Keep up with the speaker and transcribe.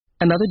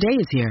Another day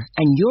is here,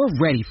 and you're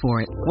ready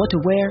for it. What to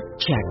wear?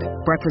 Check.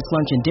 Breakfast,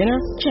 lunch, and dinner?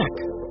 Check.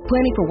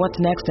 Planning for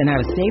what's next and how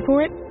to save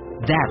for it?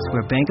 That's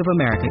where Bank of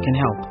America can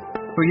help.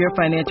 For your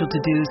financial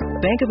to-dos,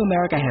 Bank of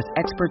America has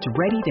experts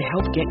ready to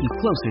help get you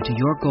closer to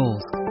your goals.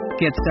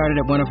 Get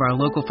started at one of our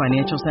local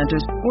financial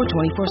centers or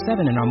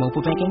 24/7 in our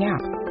mobile banking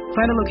app.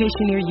 Find a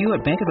location near you at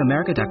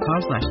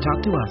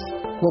bankofamerica.com/talktous.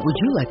 What would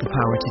you like the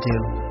power to do?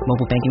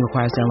 Mobile banking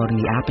requires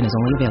downloading the app and is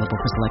only available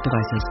for select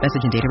devices.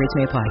 Message and data rates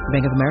may apply.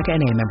 Bank of America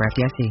N.A., member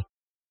FDIC.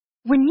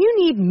 When you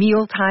need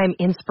mealtime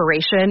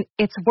inspiration,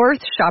 it's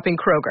worth shopping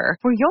Kroger,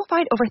 where you'll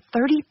find over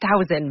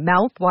 30,000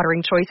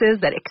 mouth-watering choices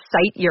that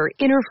excite your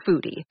inner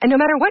foodie. And no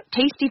matter what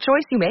tasty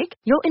choice you make,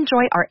 you'll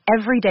enjoy our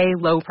everyday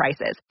low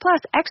prices, plus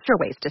extra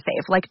ways to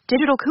save, like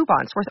digital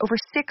coupons worth over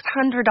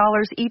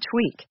 $600 each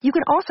week. You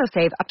can also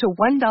save up to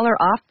 $1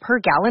 off per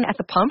gallon at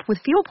the pump with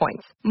fuel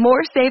points.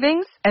 More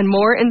savings and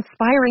more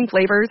inspiring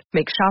flavors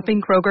make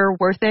shopping Kroger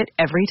worth it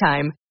every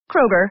time.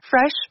 Kroger,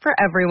 fresh for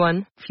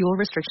everyone. Fuel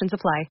restrictions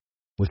apply.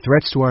 With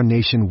threats to our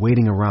nation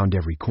waiting around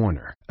every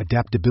corner,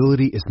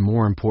 adaptability is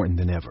more important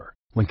than ever.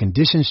 When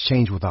conditions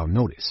change without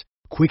notice,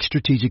 quick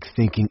strategic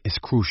thinking is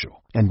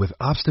crucial. And with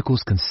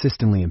obstacles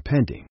consistently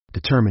impending,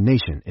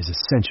 determination is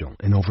essential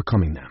in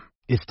overcoming them.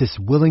 It's this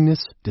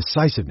willingness,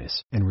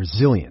 decisiveness, and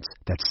resilience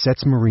that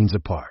sets Marines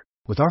apart.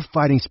 With our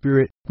fighting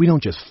spirit, we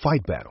don't just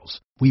fight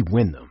battles, we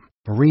win them.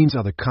 Marines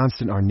are the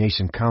constant our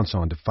nation counts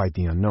on to fight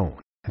the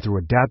unknown. And through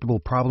adaptable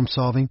problem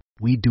solving,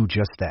 we do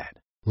just that.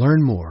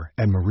 Learn more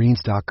at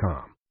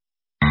marines.com.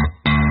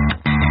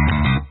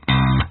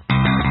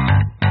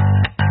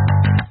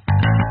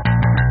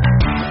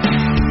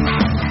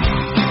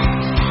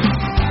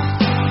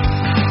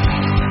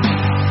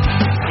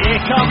 Here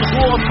comes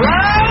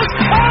Ward-Prowse.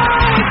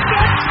 Oh, it's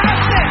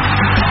fantastic!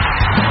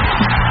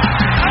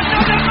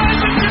 Another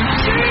moment of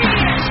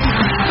genius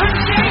from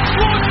James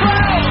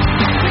Ward-Prowse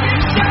to give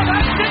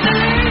Southampton the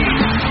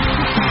lead.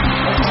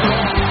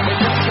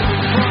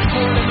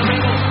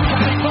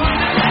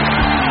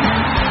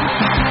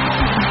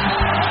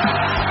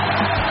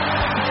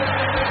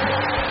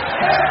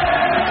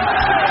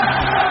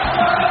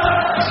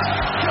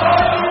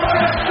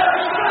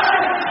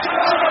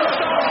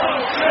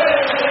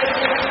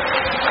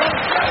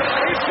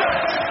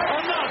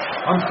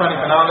 I'm Franny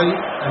Benali,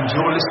 and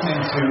you're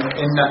listening to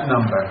In That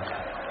Number.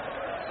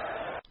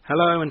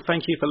 Hello, and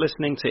thank you for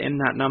listening to In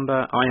That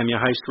Number. I am your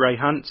host, Ray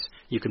Hunt.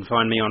 You can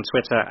find me on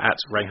Twitter at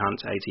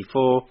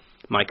RayHunt84.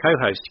 My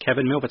co-host,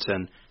 Kevin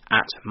Milverton,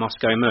 at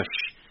Moscow Mush.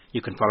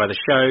 You can follow the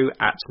show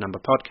at Number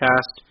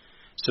Podcast.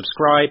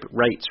 Subscribe,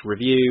 rate,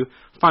 review.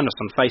 Find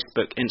us on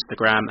Facebook,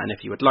 Instagram, and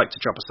if you would like to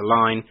drop us a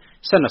line,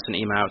 send us an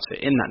email to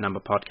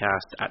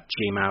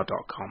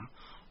inthatnumberpodcast@gmail.com.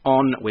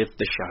 On with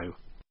the show.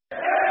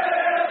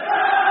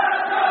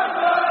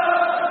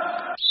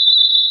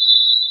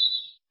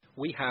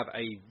 We have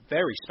a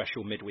very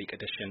special midweek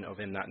edition of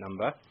In That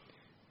Number.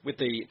 With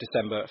the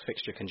December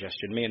fixture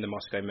congestion, me and the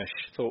Moscow Mush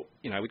thought,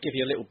 we'd give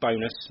you a little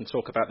bonus and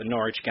talk about the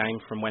Norwich game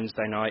from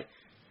Wednesday night,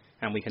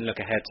 and we can look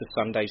ahead to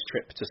Sunday's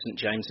trip to St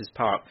James's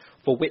Park,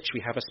 for which we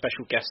have a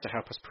special guest to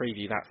help us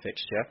preview that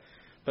fixture.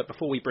 But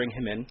before we bring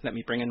him in, let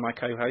me bring in my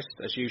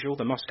co-host, as usual,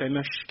 the Moscow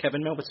Mush,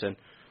 Kevin Milverton.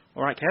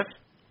 All right, Kev?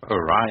 All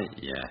right,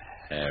 yeah,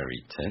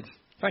 hairy Ted.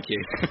 Thank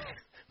you.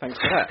 Thanks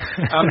for that.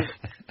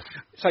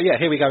 So,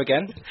 here we go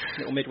again.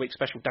 Little midweek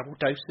special double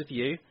dose of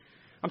you.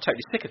 I'm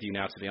totally sick of you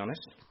now, to be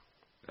honest.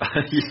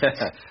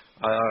 Yeah,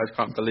 I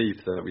can't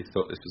believe that we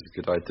thought this was a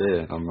good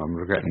idea. I'm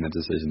regretting the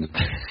decision.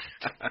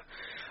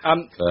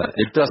 But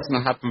it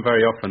doesn't happen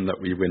very often that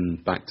we win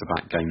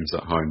back-to-back games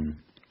at home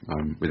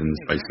within the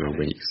space of a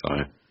week,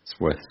 so it's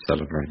worth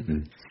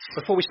celebrating.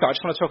 Before we start, I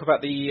just want to talk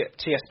about the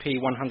TSP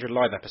 100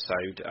 live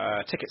episode.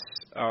 Tickets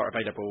are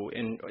available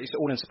it's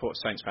all in support of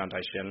Saints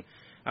Foundation.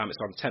 It's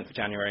on the 10th of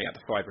January at the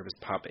Five Rivers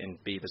Pub in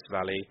Beavers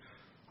Valley.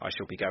 I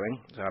shall be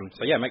going.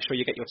 Make sure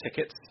you get your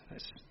tickets.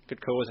 It's a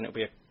good cause and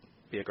it'll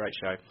be a great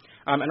show.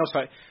 And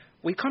also,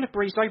 we kind of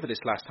breezed over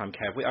this last time,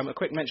 Kev. A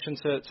quick mention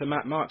to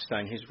Matt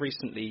Markstone, who's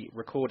recently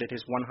recorded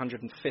his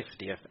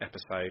 150th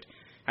episode.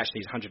 Actually,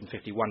 his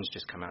 151's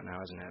just come out now,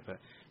 hasn't it? But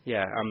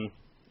yeah,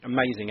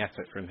 amazing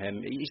effort from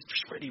him. He's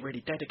just really,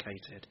 really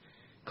dedicated.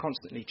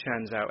 Constantly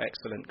churns out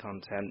excellent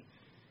content,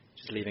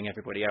 just leaving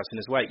everybody else in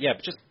his wake. Yeah,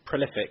 but just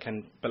prolific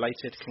and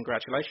belated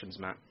congratulations,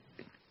 Matt.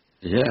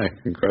 Yeah,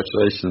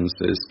 congratulations.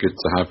 It's good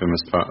to have him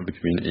as part of the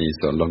community. He's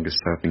the longest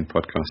serving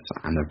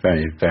podcast and a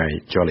very,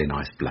 very jolly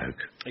nice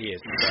bloke. He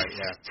is, great,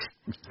 yeah.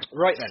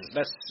 Right then,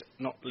 let's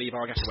not leave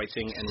our guest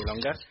waiting any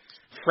longer.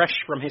 Fresh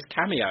from his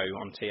cameo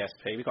on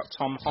TSP, we've got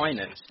Tom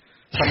Hynett.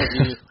 Some of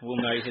you will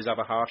know his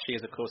other half. She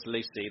is, of course,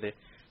 Lucy, the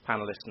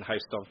panellist and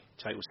host of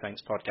Total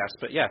Saints podcast.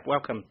 But yeah,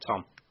 welcome,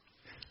 Tom.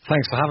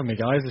 Thanks for having me,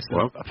 guys. It's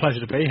a pleasure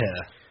to be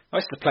here. Oh,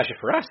 it's a pleasure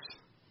for us.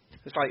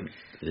 It's like,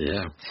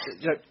 yeah.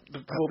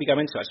 Before we go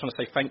into it, I just want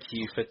to say thank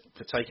you for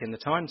taking the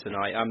time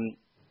tonight.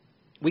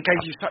 We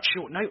gave you such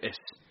short notice.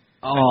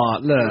 Oh,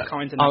 look,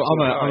 kind and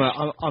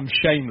nice I'm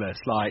shameless.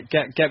 Like,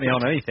 get me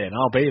on anything,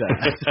 I'll be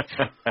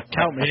there.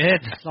 Count me in.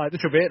 Like,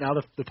 this will be it now.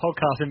 The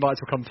podcast invites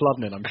will come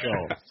flooding in, I'm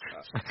sure.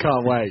 I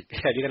can't wait.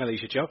 Yeah, you're going to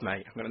lose your job,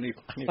 mate. I've got a new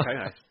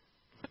co-host.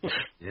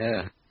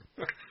 Yeah.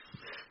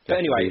 But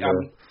anyway,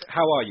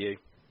 how are you?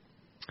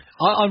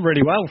 I'm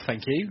really well,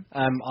 thank you.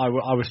 I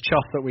was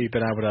chuffed that we've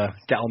been able to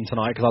get on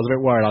tonight because I was a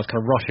bit worried I was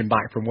kind of rushing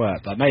back from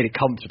work, but I made it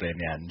comfortably in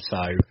the end,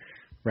 so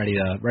ready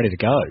to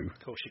go. Of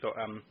course, you got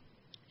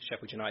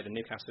Sheffield United and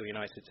Newcastle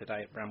United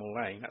today at Bramall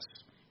Lane. That's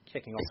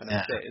kicking off in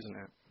a bit, isn't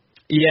it?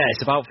 Yeah,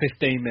 it's about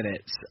 15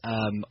 minutes.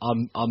 I'm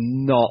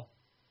not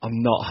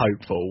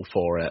hopeful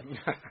for it.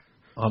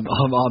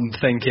 I'm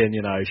thinking,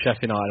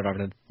 Sheffield United are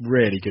having a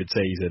really good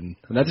season,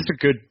 and they're just a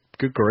good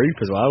group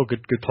as well.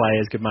 Good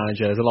players, good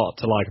manager. There's a lot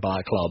to like about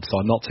that club, so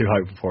I'm not too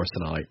hopeful for us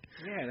tonight.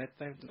 Yeah,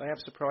 they have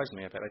surprised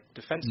me a bit.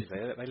 Defensively,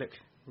 they look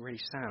really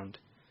sound.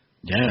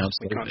 Yeah,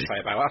 absolutely. We can't say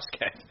about us,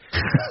 Kev.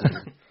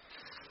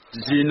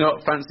 Did you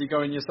not fancy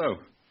going yourself?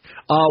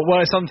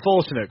 Well, it's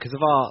unfortunate because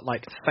of our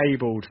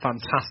fabled,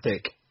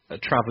 fantastic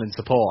travelling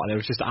support, and there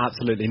was just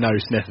absolutely no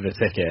sniff of a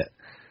ticket.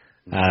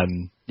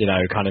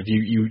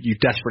 You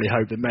desperately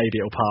hope that maybe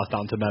it'll pass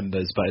down to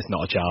members, but it's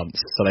not a chance.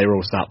 So they were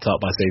all snapped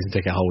up by season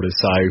ticket holders.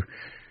 So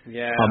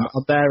yeah,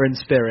 I'm there in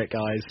spirit,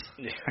 guys.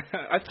 Yeah.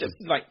 I just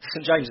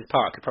St James's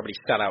Park could probably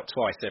sell out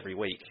twice every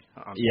week.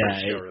 I'm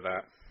pretty sure of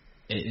that.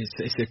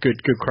 It's a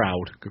good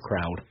crowd. Good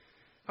crowd.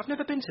 I've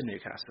never been to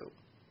Newcastle.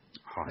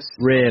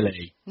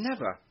 Really?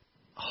 Never.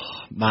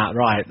 Oh, Matt,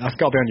 right. That's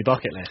got to be on your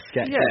bucket list.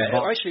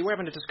 Actually, we were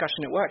having a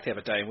discussion at work the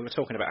other day, and we were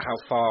talking about how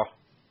far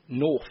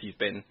north you've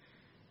been.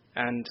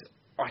 And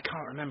I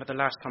can't remember the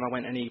last time I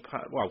went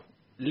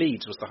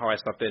Leeds was the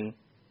highest I've been.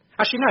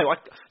 Actually, no,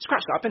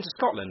 scratch that. I've been to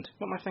Scotland.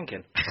 What am I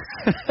thinking?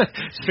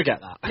 Just forget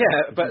that.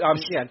 Yeah, but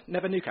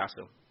never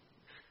Newcastle.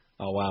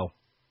 Oh, wow.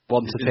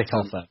 One to tick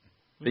off then.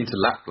 Been to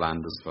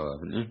Lapland as well,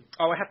 haven't you?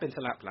 Oh, I have been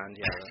to Lapland,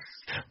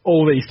 yeah.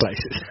 All these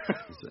places.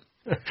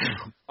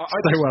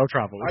 Well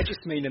travelled. I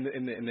just mean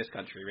in this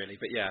country, really.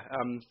 But yeah,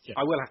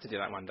 I will have to do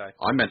that one day.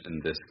 I meant in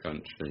this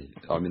country.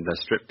 I mean, the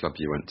strip club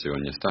you went to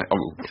on your stay.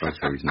 Oh, I'll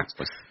show you next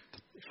place.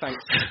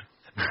 Thanks.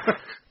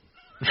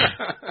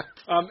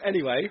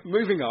 Anyway,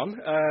 moving on.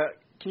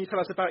 Can you tell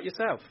us about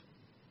yourself?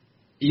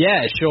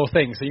 Yeah, sure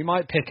thing. So you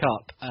might pick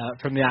up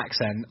from the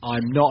accent,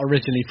 I'm not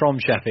originally from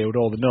Sheffield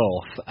or the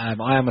North.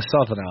 I am a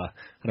Southerner,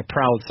 and a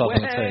proud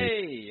Southerner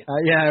too.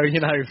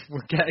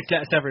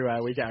 Get us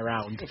everywhere, we get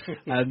around.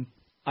 I'm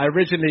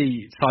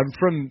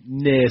from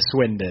near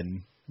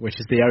Swindon, which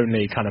is the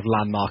only kind of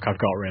landmark I've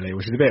got really,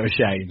 which is a bit of a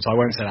shame, so I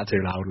won't say that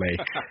too loudly.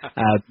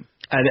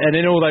 And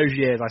in all those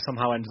years, I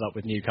somehow ended up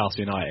with Newcastle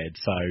United,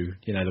 so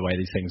you know the way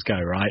these things go,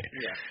 right?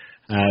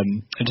 Yeah.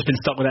 And just been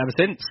stuck with it ever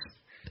since.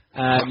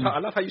 I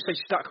love how you say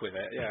stuck with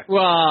it, yeah.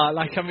 Well,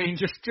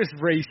 just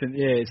recent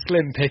years,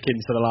 slim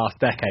pickings for the last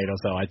decade or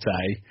so, I'd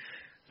say.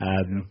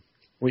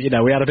 We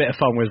had a bit of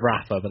fun with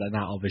Rafa, but then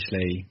that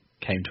obviously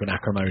came to an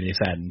acrimonious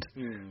end.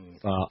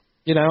 But,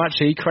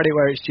 actually, credit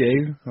where it's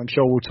due. I'm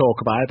sure we'll talk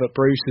about it, but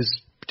Bruce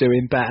is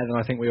doing better than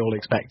I think we all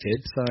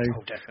expected. So.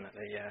 Oh,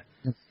 definitely, yeah.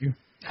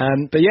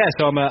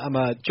 So I'm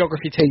a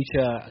geography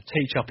teacher. I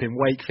teach up in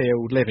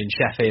Wakefield, live in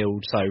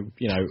Sheffield, so,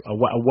 a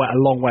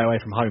long way away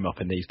from home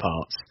up in these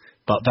parts.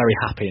 But very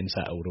happy and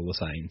settled all the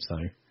same, so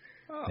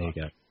there you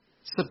go.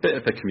 It's a bit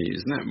of a commute,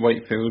 isn't it?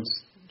 Wakefield,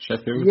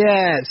 Sheffield?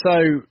 Yeah,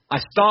 so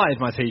I started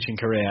my teaching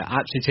career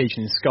actually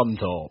teaching in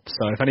Scunthorpe,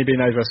 so if anybody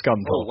knows where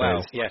Scunthorpe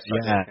is, yes,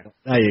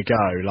 there you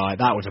go,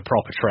 that was a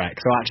proper trek.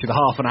 So actually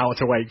the half an hour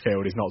to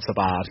Wakefield is not so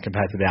bad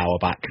compared to the hour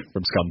back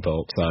from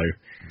Scunthorpe, so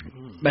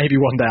maybe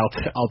one day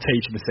I'll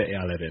teach in the city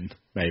I live in,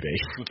 maybe.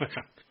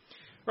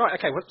 Right,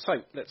 okay, so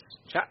let's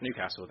chat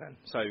Newcastle then.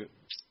 So,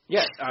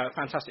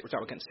 fantastic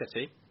result against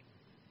City.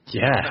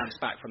 Yeah.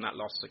 Bounced back from that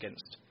loss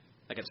against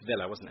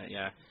Villa, wasn't it?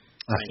 Yeah.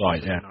 That's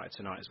right, yeah.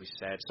 Tonight, as we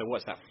said. So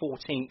what's that,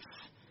 14th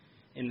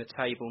in the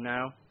table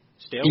now?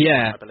 Still?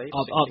 Yeah, I believe.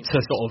 up to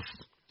sort of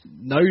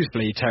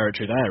nosebleed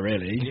territory there,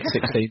 really. Yeah.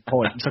 16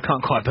 points. I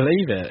can't quite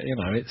believe it.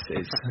 It's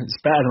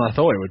better than I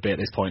thought it would be at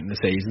this point in the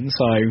season.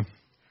 So,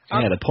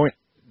 the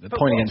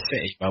point against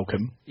City,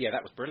 welcome. Yeah,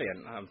 that was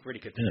brilliant.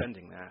 Really good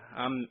defending there.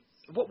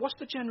 What's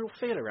the general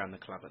feel around the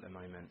club at the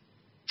moment?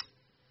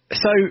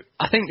 So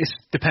I think this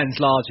depends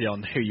largely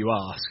on who you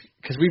ask,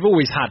 because we've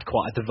always had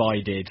quite a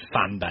divided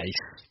fan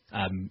base.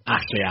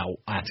 Ashley out,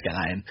 I had to get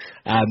that in.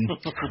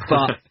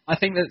 But I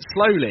think that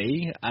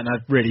slowly, and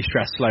I've really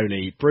stressed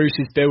slowly, Bruce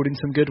is building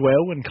some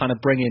goodwill and kind of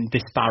bringing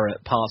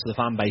disparate parts of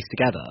the fan base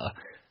together.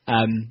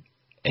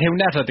 He'll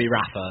never be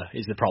Rafa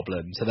is the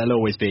problem, so there'll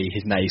always be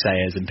his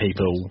naysayers and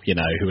people,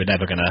 who are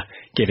never going to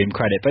give him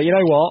credit. But you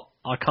know what?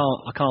 I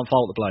can't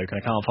fault the bloke, and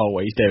I can't fault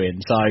what he's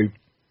doing. So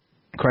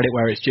credit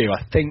where it's due.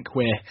 I think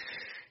we're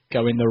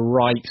going the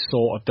right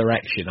sort of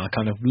direction. I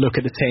kind of look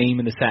at the team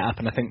and the setup,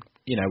 and I think,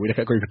 we look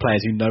at a group of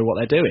players who know what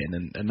they're doing,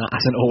 and that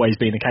hasn't always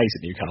been the case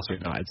at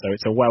Newcastle United. So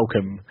it's a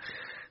welcome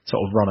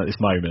sort of run at this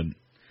moment.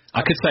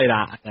 I could say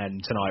that, and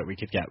then tonight we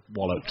could get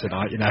walloped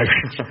tonight, you know.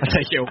 I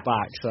take it all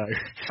back, so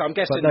I'm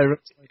guessing no,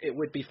 it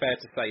would be fair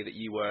to say that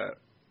you were,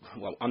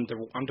 well,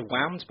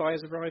 underwhelmed by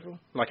his arrival,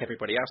 like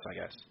everybody else, I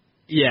guess.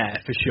 Yeah,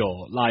 for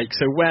sure. Like,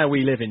 so where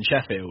we live in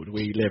Sheffield,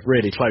 we live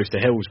really close to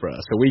Hillsborough,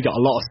 so we got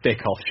a lot of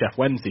stick off Chef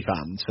Wednesday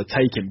fans for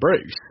taking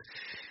Bruce.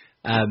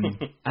 And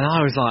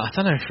I was like, I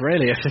don't know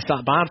if it's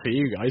that bad for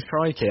you guys,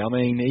 crikey. I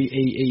mean,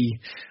 he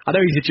I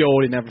know he's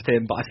adored and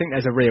everything, but I think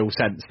there's a real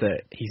sense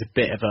that he's a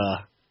bit of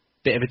a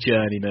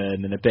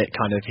journeyman and a bit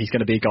kind of, he's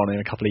going to be gone in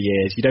a couple of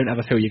years. You don't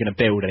ever feel you're going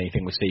to build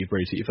anything with Steve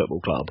Bruce at your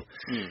football club.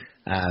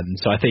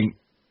 So I think,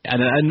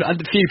 and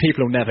a few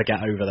people will never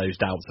get over those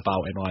doubts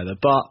about him either.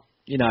 But,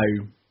 you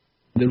know,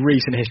 the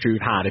recent history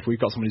we've had, if we've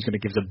got someone who's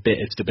going to give us a bit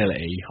of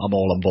stability, I'm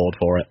all on board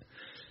for it.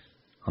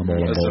 I'm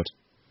all on board.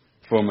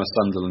 Former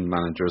Sunderland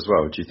manager as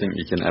well. Do you think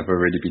you can ever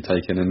really be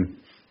taken in?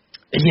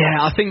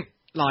 Yeah, I think,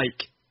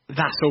 like,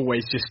 that's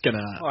always just going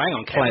to hang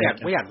on, play.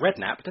 We had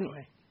Redknapp, didn't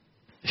we?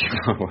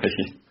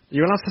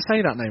 You're allowed to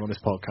say that name on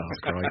this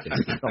podcast, crikey.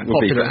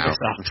 We'll beat it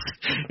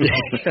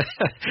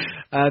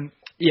out.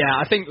 Yeah,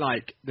 I think,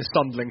 like, the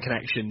Sunderland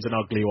connection's an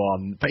ugly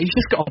one, but he's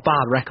just got a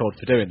bad record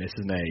for doing this,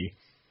 hasn't he?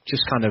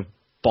 Just kind of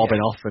bobbing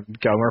off and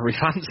going wherever he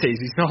fancies.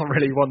 He's not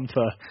really one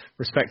for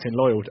respecting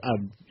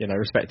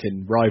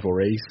respecting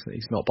rivalries.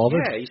 He's not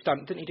bothered. Yeah,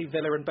 didn't he do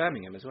Villa and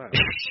Birmingham as well?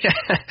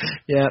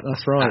 yeah,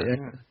 that's right.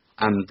 Yeah.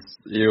 And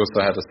you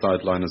also had a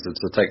sideline as a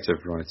detective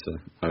writer.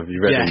 Have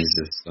you read any of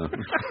this?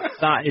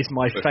 That is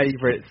my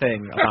favourite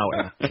thing about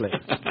him, actually.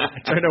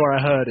 I don't know where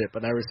I heard it,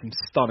 but there is some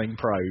stunning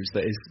prose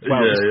that is,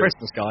 it's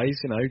Christmas, guys,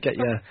 you know, get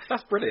your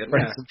That's brilliant,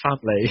 friends and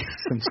family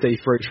some Steve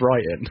Bruce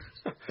writing.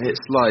 It's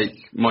like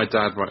my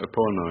dad wrote a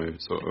porno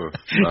sort of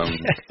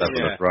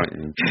level of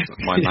writing.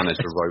 My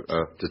manager wrote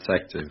a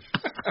detective.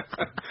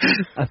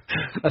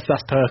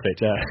 That's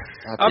perfect, yeah.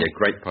 That'd be a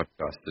great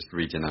podcast, just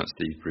reading out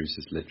Steve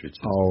Bruce's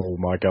literature. Oh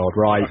my God,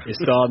 right, it's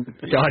done.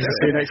 Guys, I'll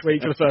see you next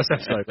week for the first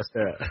episode. Let's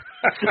do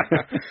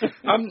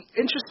it.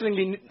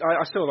 Interestingly,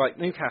 I saw like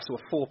Newcastle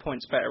were 4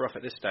 points better off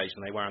at this stage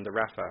than they were under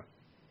Rafa.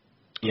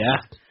 Yeah.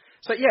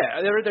 So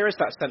yeah, there is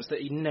that sense that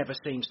he never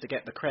seems to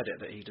get the credit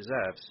that he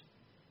deserves.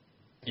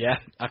 Yeah,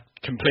 I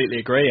completely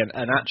agree.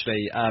 And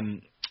actually,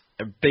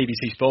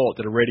 BBC Sport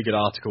did a really good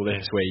article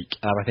this week.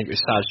 I think it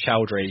was Saz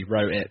Chowdhury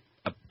wrote it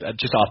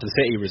just after the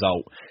City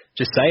result,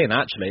 just saying,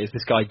 actually, is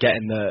this guy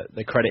getting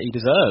the credit he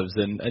deserves?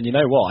 And you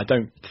know what? I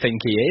don't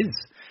think he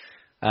is.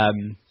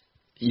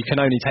 You can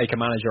only take a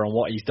manager on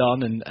what he's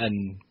done,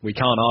 and we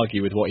can't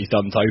argue with what he's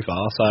done so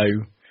far. So,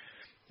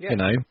 you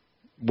know,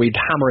 we'd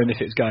hammer him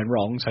if it's going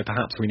wrong, so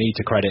perhaps we need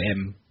to credit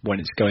him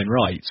when it's going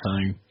right.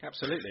 So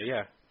absolutely,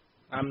 yeah.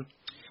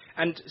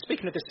 And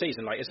speaking of this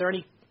season, like, is there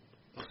any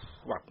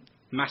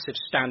massive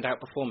standout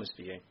performers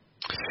for you?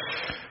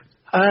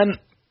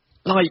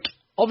 Like,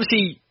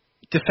 obviously,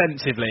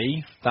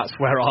 defensively, that's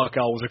where our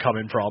goals are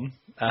coming from.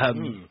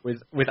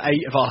 With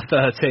 8 of our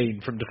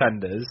 13 from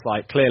defenders,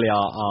 like, clearly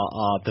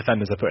our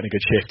defenders are putting a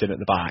good shift in at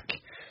the back.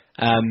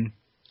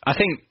 I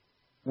think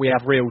we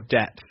have real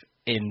depth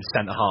in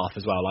centre half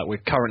as well. Like,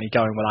 we're currently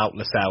going without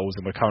Lascelles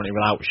and we're currently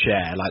without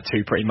Cher, like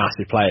 2 pretty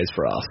massive players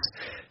for us.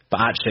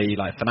 But actually,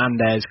 like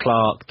Fernandez,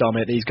 Clark,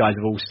 Domit, these guys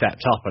have all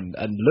stepped up and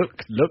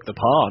look the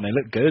part, and they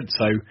look good.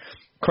 So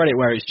credit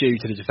where it's due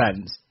to the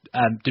defence.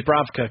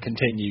 Dubravka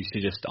continues to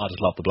I just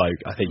love the bloke.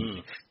 I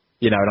think,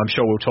 you know, and I'm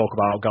sure we'll talk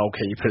about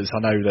goalkeepers.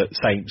 I know that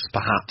Saints,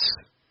 perhaps,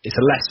 it's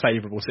a less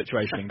favourable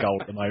situation in goal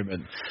at the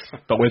moment,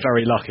 but we're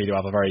very lucky to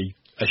have a very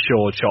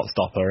assured shot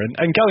stopper.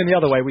 And going the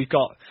other way, we've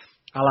got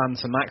Alan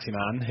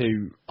Saint-Maximin,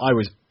 who I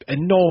was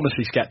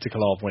enormously sceptical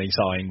of when he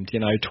signed.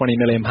 You know, £20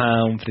 million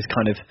for this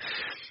kind of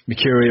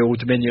mercurial,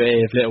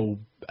 diminutive, little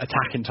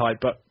attacking type,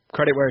 but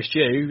credit where it's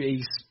due,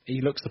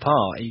 he looks the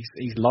part.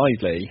 He's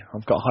lively.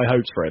 I've got high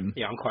hopes for him.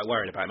 Yeah, I'm quite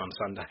worried about him on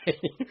Sunday.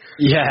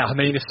 Yeah, I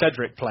mean, if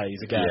Cedric plays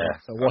again,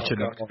 so watching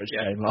the Norwich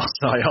game last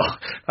night,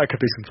 that could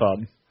be some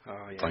fun.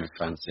 Don't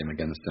fancy him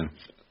against him.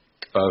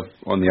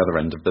 On the other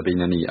end, have there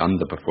been any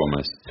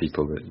underperformers,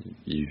 people that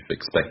you've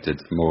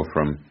expected more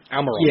from?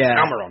 Almiron. Yeah.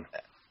 Almiron.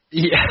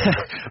 Yeah.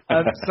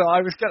 So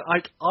I was gonna,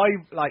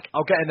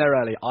 I'll get in there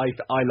early.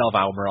 I love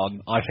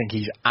Almiron. I think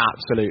he's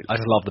absolute. I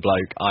just love the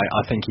bloke.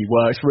 I think he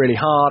works really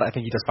hard. I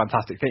think he does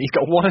fantastic things. He's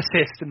got 1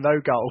 assist and no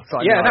goals.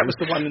 That was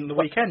the one in the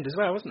weekend as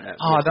well, wasn't it?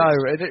 Oh no,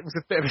 it was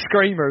a bit of a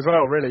screamer as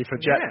well, really, for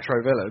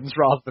Jetro Villains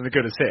rather than a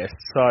good assist.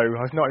 So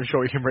I'm not even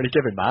sure you can really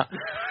give him that.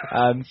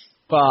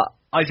 But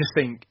I just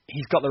think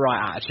he's got the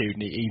right attitude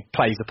and he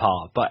plays the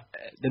part. But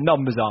the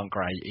numbers aren't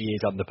great. He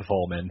is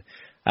underperforming.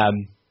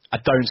 I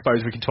don't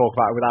suppose we can talk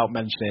about it without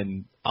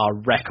mentioning our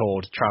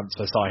record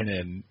transfer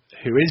signing,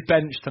 who is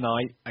benched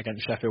tonight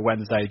against Sheffield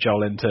Wednesday,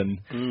 Joelinton,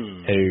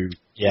 who,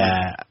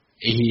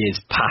 he is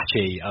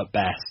patchy at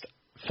best.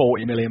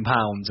 £40 million,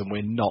 and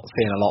we're not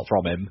seeing a lot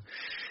from him.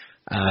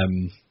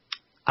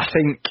 I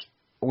think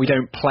we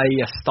don't play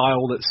a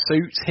style that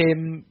suits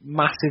him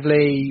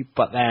massively,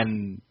 but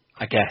then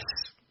I guess,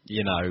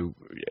 you know,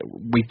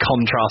 we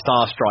contrast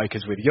our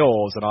strikers with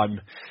yours, and I'm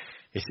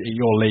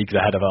your league's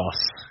ahead of us.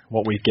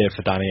 What we'd give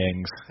for Danny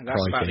Ings. And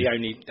that's about the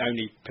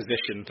only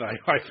position, I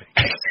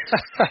think.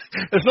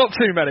 There's not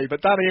too many,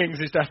 but Danny Ings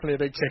is definitely a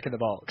big tick in the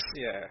box.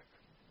 Yeah.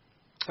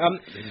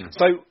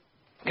 So,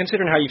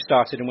 considering how you've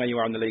started and where you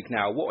are in the league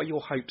now, what are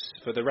your hopes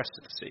for the rest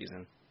of the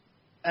season?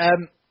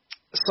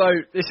 So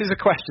this is a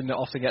question that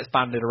often gets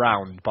bandied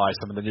around by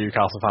some of the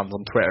Newcastle fans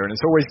on Twitter, and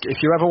it's always, if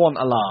you ever want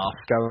a laugh,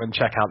 go and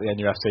check out the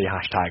NUFC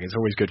hashtag. It's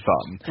always good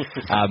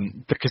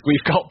fun because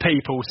we've got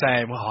people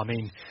saying, well, I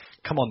mean,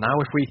 come on now,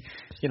 if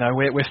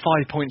we're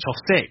 5 points off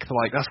sixth,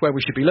 like that's where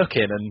we should be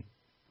looking. And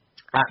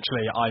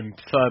actually, I'm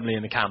firmly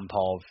in the camp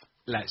of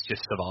let's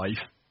just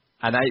survive.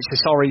 And it's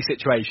a sorry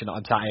situation that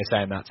I'm sat here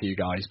saying that to you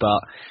guys,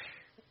 but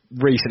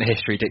recent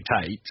history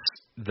dictates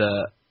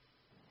that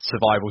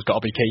survival's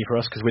got to be key for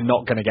us because we're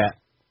not going to get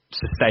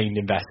sustained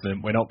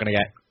investment. We're not going to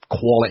get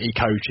quality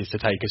coaches to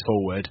take us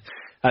forward.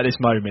 At this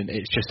moment,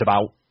 it's just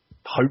about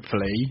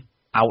hopefully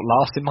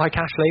outlasting Mike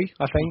Ashley,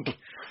 I think.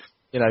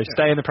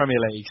 Stay in the Premier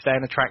League, stay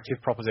an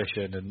attractive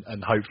proposition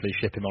and hopefully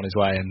ship him on his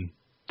way, and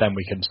then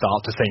we can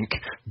start to think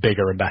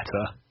bigger and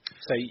better.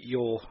 So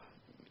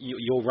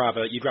you'd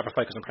rather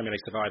focus on Premier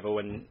League survival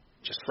and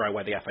just throw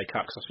away the FA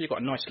Cup, because you've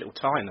got a nice little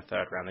tie in the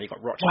third round. You've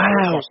got Rochester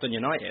and Boston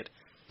United.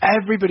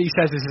 Everybody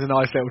says this is a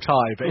nice little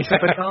tie, but it's a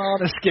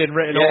banana skin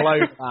written all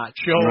over that,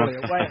 surely.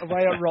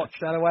 Away at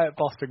Rochdale, away at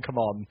Boston, come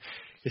on.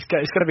 It's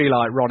going to be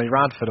like Ronnie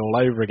Radford all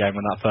over again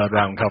when that third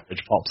round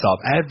coverage pops up.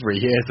 Every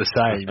year's the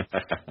same.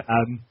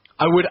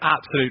 I would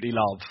absolutely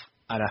love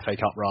an FA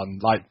Cup run.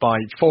 Like, my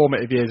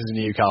formative years as a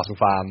Newcastle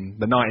fan,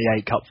 the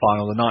 98 Cup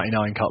final, the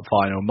 99 Cup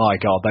final, my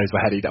God, those were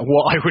heady.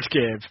 What I would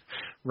give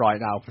right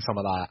now for some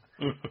of that.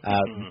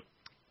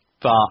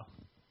 But,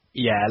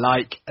 yeah,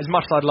 like, as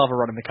much as I'd love a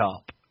run in the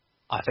Cup,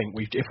 I think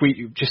if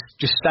we just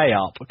stay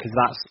up, because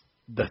that's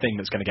the thing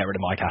that's going to get rid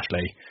of Mike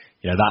Ashley.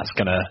 That's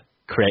going to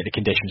create the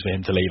conditions for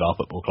him to leave our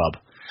football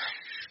club.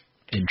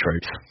 In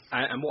truth.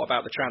 And what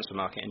about the transfer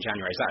market in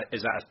January?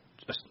 Is that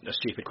a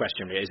stupid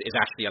question? Is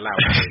Ashley allowed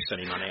to lose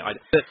any money?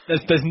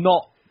 There's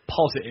not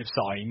positive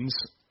signs,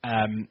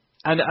 and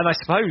I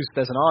suppose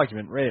there's an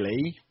argument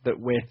really that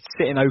we're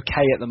sitting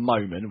okay at the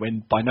moment.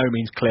 We're by no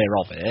means clear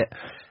of it,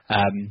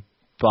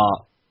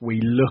 but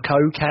we look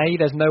okay.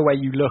 There's no way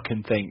you look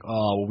and think,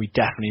 oh, well, we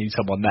definitely need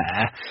someone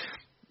there.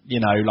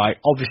 Like,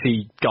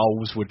 obviously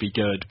goals would be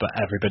good, but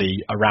everybody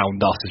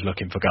around us is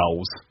looking for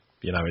goals.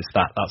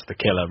 That's the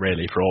killer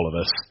really for all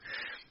of us.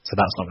 So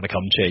that's not going to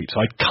come cheap.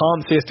 So I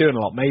can't see us doing a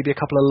lot. Maybe a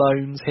couple of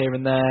loans here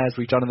and there, as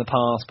we've done in the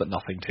past, but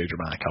nothing too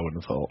dramatic, I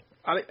wouldn't have thought.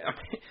 I mean,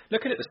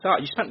 looking at the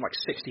start, you spent like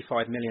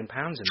 £65 million in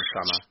the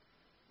summer.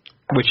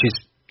 Which is,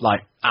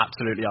 like,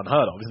 absolutely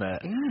unheard of, isn't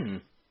it?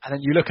 And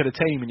then you look at a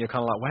team and you're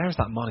kind of like, where has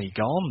that money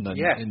gone?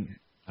 And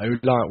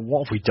like,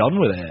 what have we done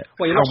with it?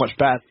 Well, How much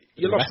better?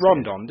 You lost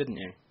Rondon, didn't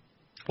you?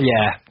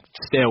 Yeah,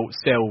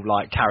 still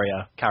like carry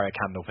a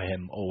candle for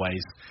him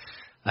always.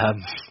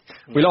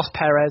 We lost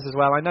Perez as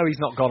well. I know he's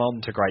not gone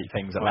on to great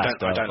things at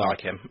Leicester. I don't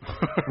like him.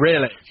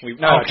 Really?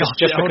 Just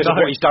because of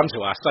what he's done to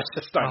us. I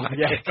just don't like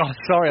him. God,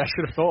 sorry, I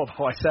should have thought of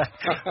what I said.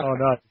 Oh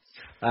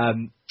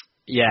no.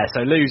 Yeah,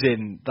 so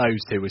losing those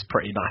two was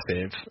pretty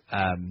massive.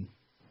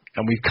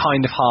 And we've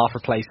kind of half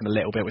replaced him a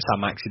little bit with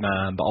Sam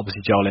Maximan, but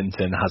obviously Joel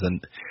Linton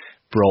hasn't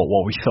brought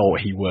what we thought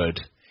he would.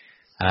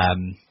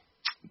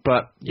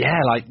 But yeah,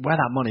 like where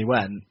that money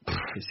went,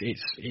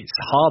 it's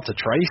hard to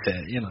trace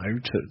it,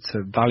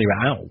 to value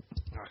it out.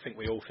 I think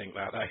we all think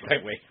that, though,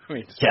 don't we?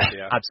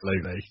 Yeah,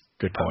 absolutely.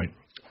 Good point.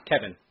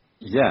 Kevin?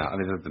 Yeah, I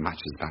mean, the match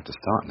is about to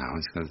start now.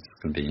 It's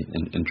going to be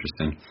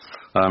interesting.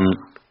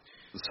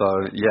 So,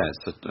 yeah,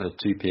 it's a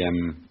 2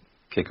 p.m.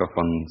 kickoff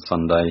on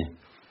Sunday.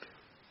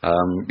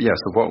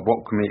 So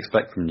what can we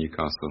expect from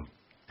Newcastle?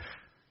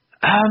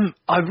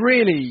 I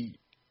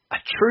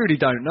truly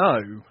don't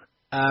know.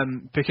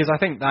 Because I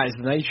think that is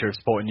the nature of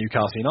supporting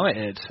Newcastle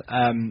United.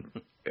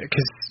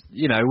 Because,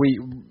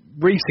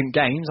 recent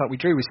games, like we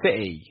drew with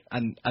City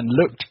and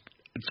looked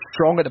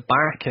strong at the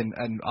back,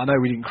 and I know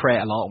we didn't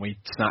create a lot and we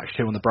snatched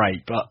 2 on the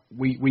break, but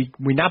we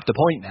nabbed a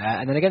point there.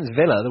 And then against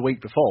Villa the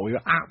week before, we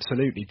were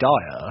absolutely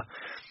dire.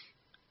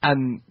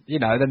 And,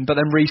 but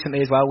then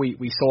recently as well,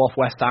 we saw off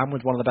West Ham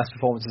with one of the best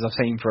performances I've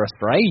seen for us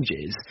for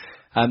ages.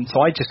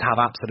 So I just have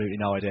absolutely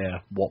no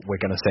idea what we're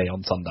going to see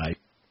on Sunday.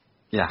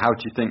 Yeah, how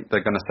do you think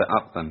they're going to set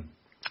up then?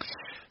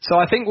 So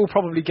I think we'll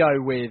probably go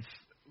with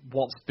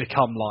what's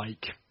become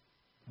like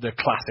the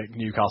classic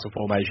Newcastle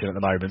formation at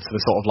the moment. So the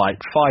sort of like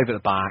 5 at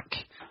the back,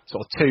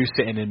 sort of 2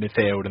 sitting in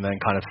midfield, and then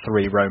kind of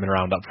 3 roaming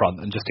around up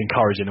front, and just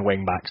encouraging the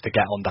wing backs to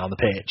get on down the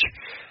pitch.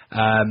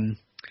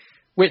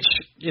 Which,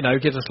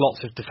 gives us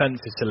lots of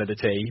defensive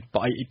solidity,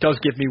 but it does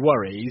give me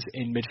worries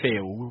in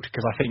midfield,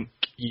 because I think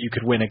you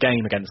could win a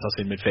game against us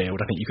in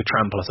midfield. I think you could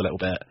trample us a little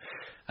bit.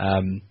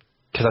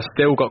 Because I've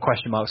still got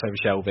question marks over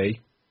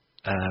Shelby,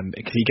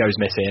 because he goes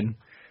missing,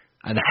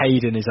 and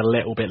Hayden is a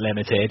little bit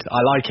limited.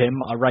 I like him,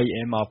 I rate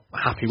him, I'm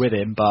happy with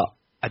him, but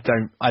I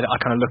kind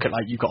of look at,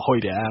 like, you've got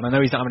Højbjerg, and I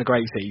know he's not having a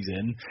great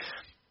season,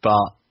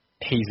 but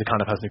he's the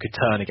kind of person who could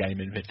turn a game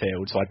in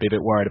midfield, so I'd be a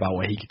bit worried about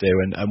what he could do,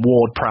 and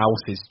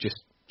Ward-Prowse is just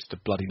just a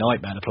bloody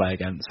nightmare to play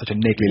against. Such a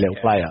niggly little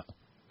player.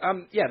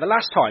 The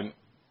last time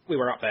we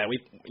were up there,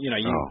 Well,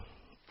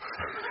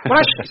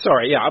 actually,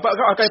 sorry, I'll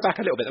go back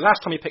a little bit. The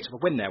last time we picked up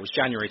a win there was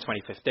January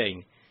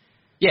 2015.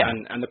 Yeah.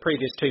 And the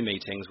previous two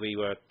meetings, we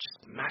were just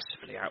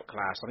massively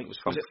outclassed. I think was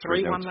it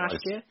 3-1 last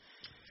year?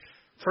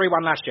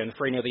 3-1 last year and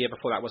 3-0 the year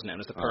before that, wasn't it? It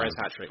was the Perez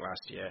hat-trick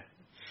last year.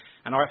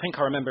 And I think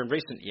I remember in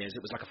recent years,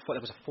 it was like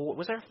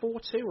was there a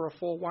 4-2 or a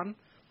 4-1?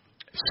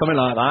 Something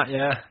like that,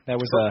 yeah. There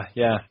was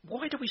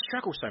Why do we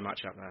struggle so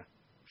much up there?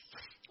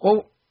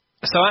 Well,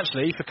 so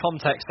actually, for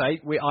context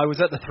sake, I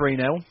was at the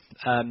 3-0,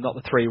 not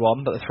the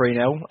 3-1, but the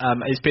 3-0.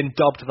 It's been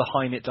dubbed the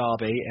Heinett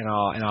Derby in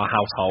our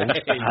household,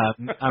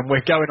 and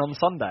we're going on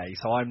Sunday.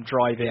 So I'm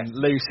driving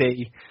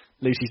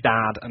Lucy's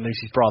dad, and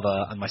Lucy's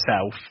brother, and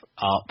myself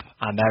up,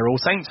 and they're all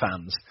Saints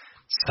fans.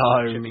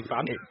 So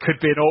it could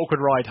be an awkward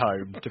ride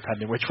home,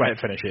 depending which way it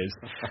finishes.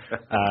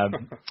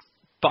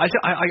 But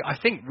I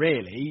think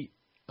really,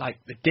 like,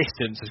 the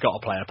distance has got to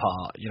play a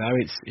part. You know,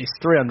 it's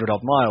 300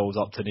 odd miles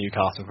up to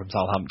Newcastle from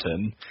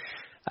Southampton,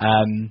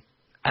 and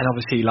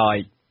obviously,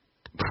 like,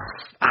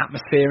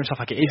 atmosphere and stuff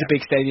like it is a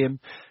big stadium.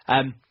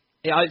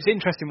 It's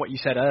interesting what you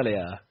said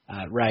earlier,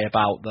 Ray,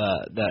 about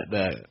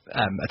the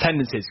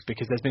attendances,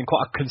 because there's been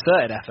quite a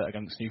concerted effort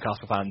against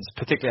Newcastle fans,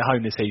 particularly at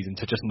home this season,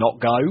 to just not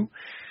go.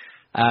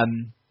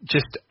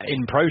 Just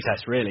in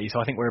protest, really. So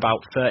I think we're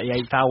about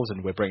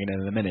 38,000 we're bringing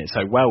in a minute,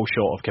 so well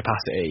short of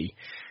capacity.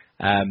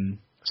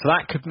 So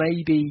that could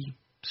maybe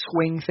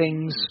swing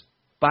things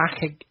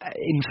back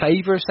in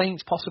favour of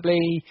Saints,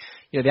 possibly.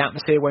 You know, the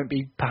atmosphere won't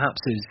be perhaps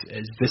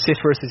as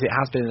vociferous as it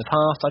has been in the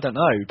past. I don't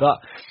know, but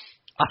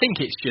I think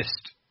it's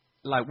just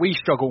like we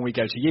struggle when we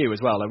go to you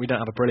as well. Like, we don't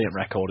have a brilliant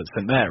record at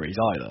St Mary's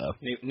either.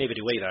 Neither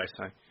do we, though.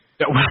 So.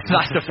 Well,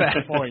 that's a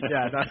fair point.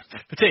 Yeah,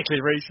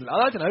 particularly recently.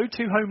 I don't know,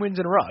 2 home wins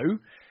in a row.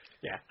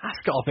 Yeah, that's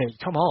got to be.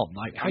 Come on,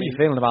 like, how are you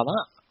feeling about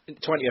that?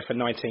 20th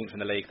and 19th in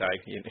the league, though.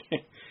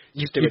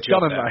 You've done a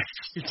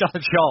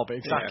job,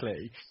 exactly.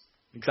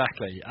 Yeah.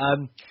 Exactly.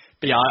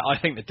 But yeah, I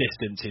think the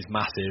distance is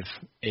massive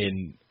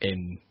in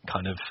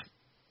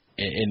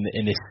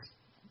this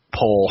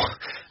poor,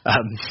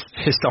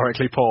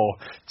 historically poor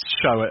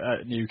show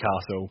at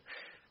Newcastle.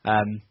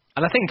 And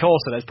I think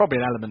also there's probably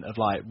an element of,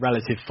 like,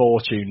 relative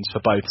fortunes for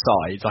both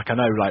sides. Like, I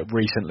know, like,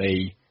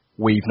 recently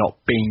we've not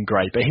been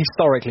great, but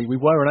historically we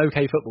were an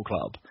okay football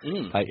club.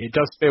 Like, it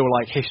does feel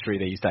like history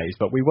these days,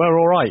 but we were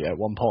all right at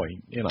one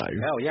point, you know.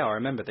 Oh yeah, I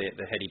remember the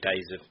heady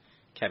days of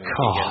Kevin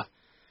Keegan.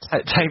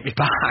 Take me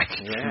back.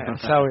 Yeah,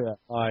 I tell you,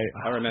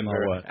 I remember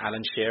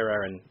Alan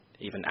Shearer and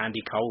even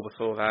Andy Cole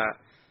before that.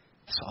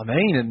 That's what I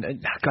mean, and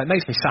it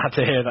makes me sad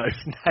to hear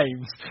those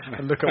names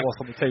and look at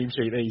what's on the team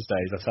sheet these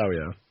days. I tell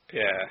you.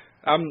 Yeah.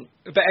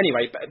 But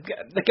anyway,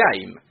 the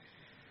game.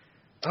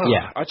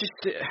 I just.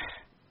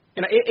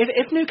 You know,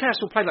 if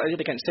Newcastle played like they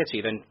did against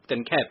City,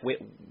 then Kev,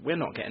 we're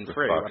not getting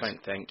through. I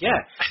don't think.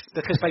 Yeah,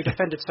 because they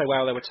defended so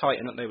well, they were tight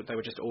and they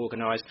were just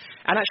organised.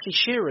 And actually,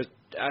 Shearer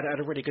had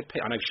a really good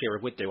pick. I know Shearer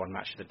would do on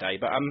Match of the Day,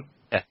 but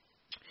and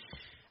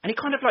he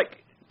kind of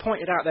like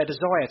pointed out their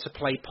desire to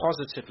play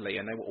positively,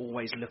 and they were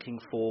always looking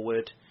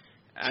forward.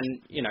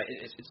 And you know,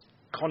 it's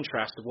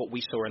contrast to what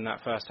we saw in that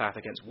first half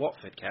against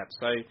Watford, Kev.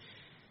 So,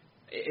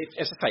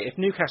 as I say, if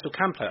Newcastle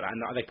can play that,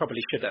 and they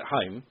probably should at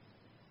home,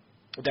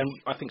 then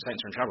I think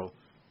Saints are in trouble.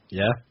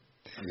 Yeah.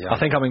 I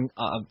think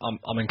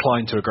I'm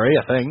inclined to agree.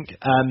 I think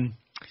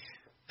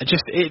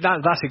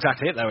that's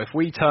exactly it though. If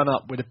we turn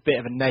up with a bit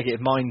of a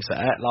negative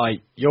mindset,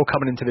 like you're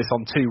coming into this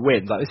on 2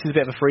 wins, like this is a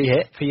bit of a free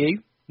hit for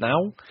you now.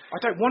 I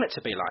don't want it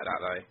to be like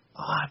that though.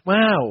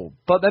 Well,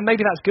 but then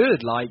maybe that's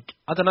good. Like,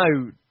 I don't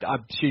know. I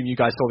assume you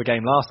guys saw the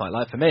game last night.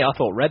 Like, for me, I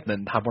thought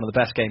Redmond had one of the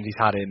best games he's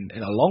had in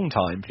a long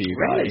time for you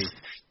guys.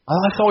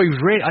 I thought he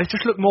was really. I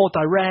just looked more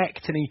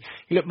direct, and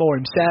he looked more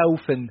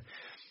himself, and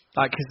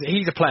like, because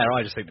he's a player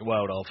I just think the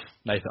world of,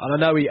 Nathan. And I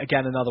know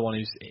again another one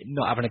who's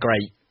not having a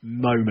great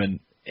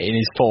moment in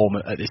his form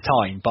at this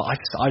time, but I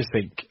just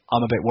think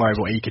I'm a bit worried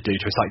what he could do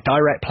to us. Like,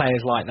 direct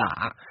players like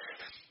that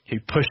who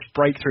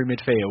break through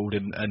midfield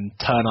and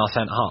turn our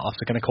centre halves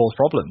are going to cause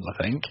problems,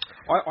 I think.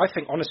 I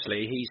think,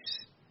 honestly,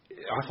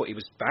 I thought he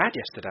was bad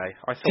yesterday.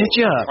 Did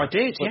you? I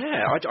did,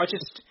 yeah.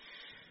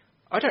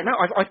 I don't know.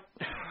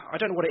 I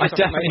don't know what it is.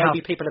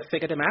 Maybe people have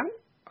figured him out.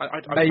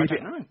 I don't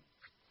know.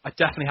 I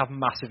definitely have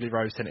massively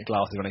rose-tinted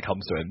glasses when it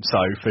comes to him,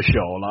 so for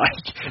sure,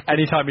 like,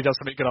 anytime he does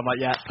something good, I'm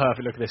like, yeah,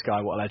 perfect, look at this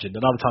guy, what a legend.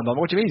 And other times I'm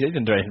like, what do you mean, he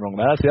didn't do anything wrong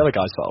there, it's the other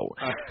guy's fault.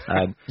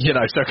 You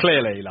know, so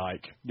clearly,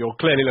 like, you're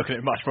clearly looking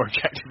at it much more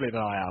objectively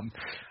than I am.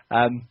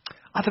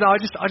 I don't know,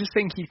 I just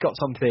think he's got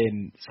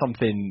something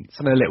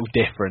a little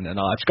different, and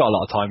I've just got a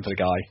lot of time for the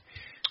guy.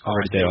 I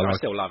really do. I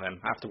still love him,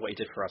 after what he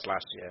did for us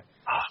last year.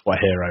 What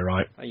a hero,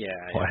 right? Yeah.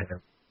 What a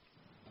hero.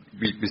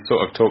 We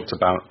sort of talked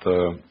about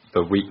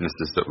the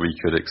weaknesses that we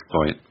could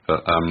exploit,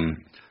 but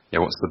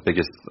what's the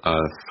biggest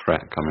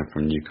threat coming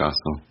from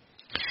Newcastle?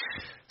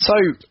 So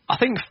I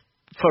think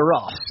for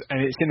us,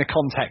 and it's in the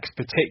context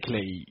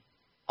particularly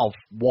of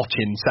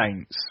watching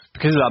Saints,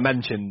 because as I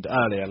mentioned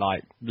earlier,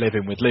 like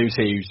living with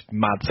Lucy, who's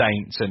mad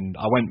Saints, and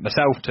I went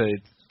myself to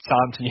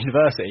Southampton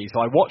University,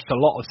 so I watched a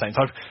lot of Saints.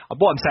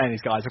 What I'm saying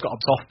is, guys, I've got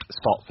a soft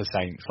spot for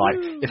Saints.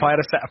 Like, if I had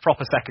a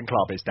proper second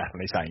club, it's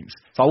definitely Saints.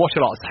 So I watch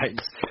a lot of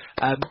Saints.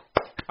 I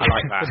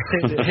like that.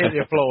 Hear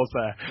the applause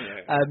there.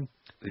 Yeah.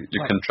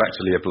 You're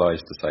contractually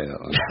obliged to say that.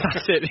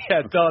 That's it.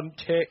 Yeah, done.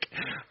 Tick.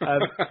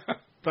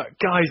 But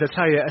guys, I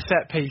tell you, a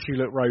set piece, you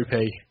look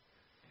ropey.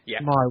 Yeah.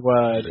 My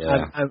word.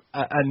 Yeah.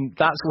 And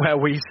that's where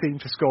we seem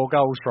to score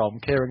goals from.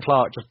 Kieran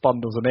Clark just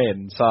bundles them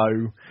in.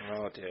 So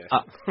Oh dear.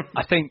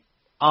 I think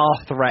our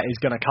threat is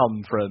going to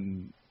come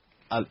from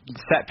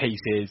set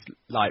pieces,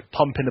 like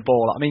pumping the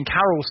ball. I mean,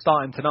 Carroll's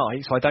starting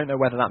tonight, so I don't know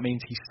whether that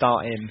means he's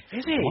starting.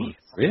 Is he?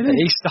 Really?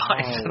 He's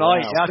starting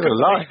tonight. Wow. Yeah, I couldn't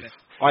believe it.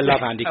 I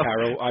love Andy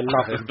Carroll. I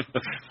love him.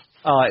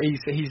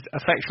 He's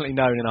affectionately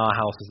known in our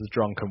house as the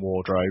drunken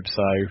wardrobe,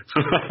 so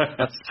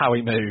that's how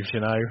he moves, you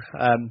know.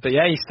 But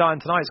yeah, he's starting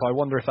tonight, so I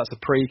wonder if that's a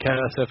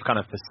precursor for kind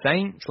of the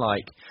Saints,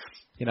 like,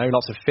 you know,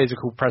 lots of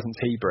physical presence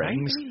he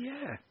brings. Maybe,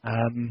 yeah.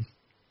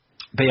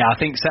 But yeah, I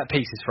think set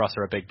pieces for us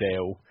are a big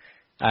deal.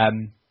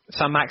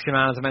 Sam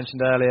Maximan, as I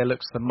mentioned earlier,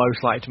 looks the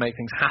most likely to make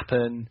things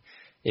happen.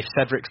 If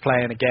Cedric's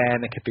playing again,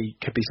 there could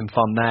be some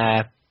fun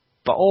there.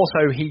 But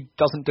also, he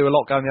doesn't do a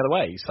lot going the other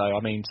way. So, I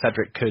mean,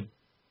 Cedric could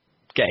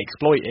get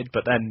exploited,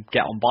 but then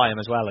get on by him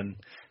as well and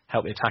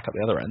help the attack at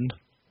the other end.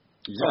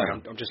 Sorry,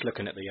 I'm just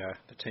looking at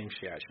the team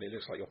sheet, actually. It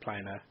looks like you're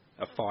playing a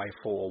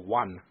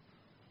 5-4-1.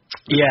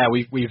 Yeah,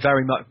 we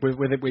very much,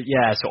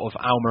 yeah, sort of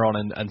Almiron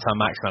and Sam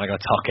Maximan are going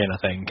to tuck in, I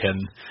think,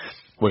 and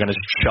we're going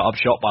to shut up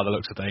shop by the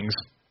looks of things,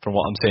 from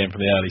what I'm seeing from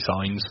the early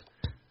signs.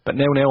 But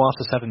 0-0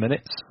 after 7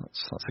 minutes,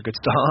 that's a good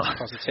start.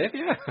 Positive,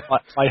 yeah.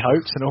 High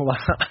hopes and all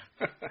that.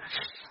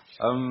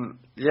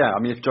 Yeah, I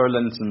mean, if Joe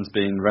Linton's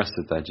being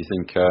rested there, do you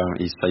think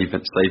he's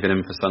saving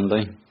him for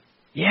Sunday?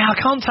 Yeah,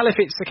 I can't tell if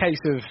it's the case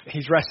of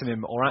he's resting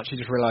him or actually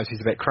just realised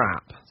he's a bit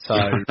crap. So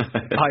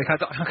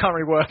I can't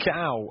really work it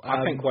out. I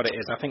think what it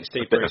is, I think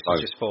Steve Bruce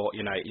just thought,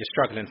 you know, you're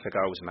struggling for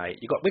goals,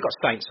 mate. We've got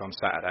Saints on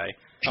Sunday.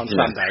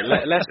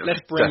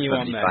 Let's bring you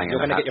on there. You're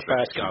going to get your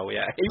first goal.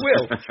 Yeah, he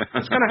will.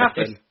 It's going to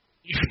happen.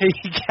 If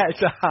he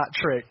gets a hat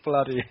trick,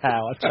 bloody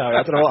hell! I tell you,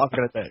 I don't know what I'm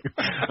going to do.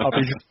 I'll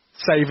be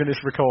saving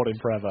this recording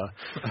forever.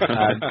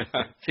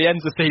 If he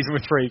ends the season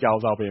with 3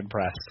 goals, I'll be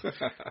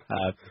impressed.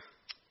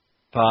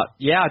 But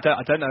yeah, I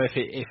don't know if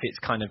it's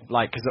kind of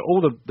like, because all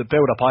the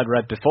build up I'd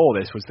read before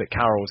this was that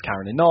Carroll was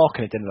carrying a knock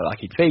and it didn't look like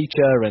he'd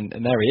feature, and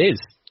there he is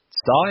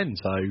starting.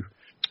 So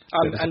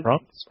and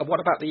what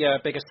about the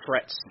biggest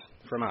threats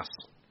from us?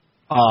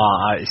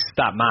 It's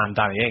that man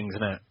Danny Ings,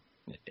 isn't it?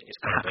 It's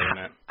got to be,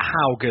 isn't it?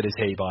 How good is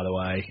he, by the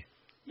way?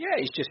 Yeah,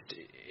 he's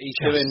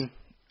doing.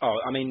 Oh,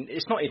 I mean,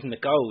 it's not even the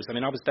goals. I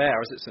mean, I was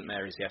at St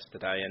Mary's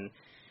yesterday, and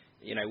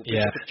you know,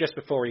 just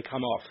before he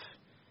come off,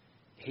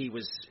 he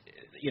was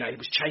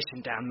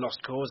chasing down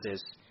lost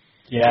causes.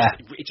 Yeah,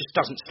 it just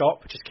doesn't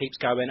stop. It just keeps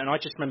going. And I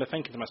just remember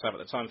thinking to myself at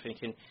the time,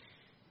 thinking,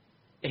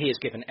 he has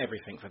given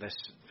everything for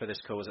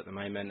this cause at the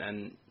moment,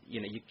 and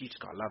you know, you just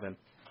gotta love him.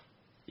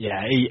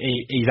 Yeah,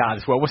 he's at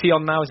as well. What's he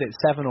on now? Is it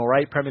 7 or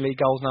 8 Premier League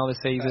goals now this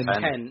season?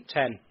 10.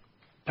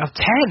 Oh,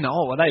 10!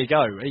 Oh, well, there you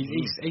go.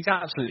 He's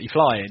absolutely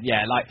flying.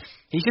 Yeah, like,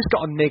 he's just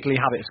got a niggly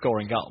habit of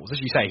scoring goals. As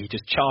you say, he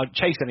just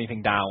chase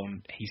anything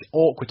down. He's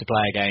awkward to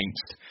play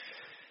against.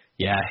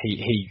 Yeah,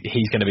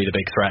 he's going to be the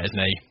big threat, isn't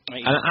he?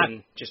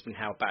 He's just been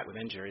held back with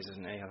injuries,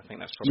 isn't he? I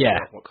think that's probably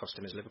what cost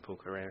him his Liverpool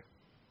career.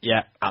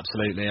 Yeah,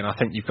 absolutely, and I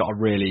think you've got a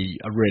really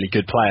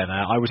good player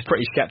there. I was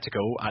pretty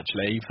sceptical,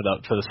 actually,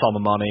 for the sum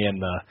of money and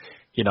the,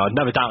 you know, I'd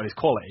never doubted his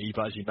quality,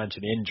 but as you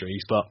mentioned, the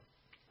injuries. But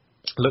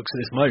looks at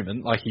this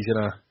moment like he's in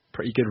a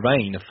pretty good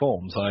vein of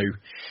form. So,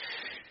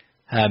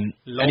 and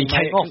he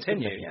came off.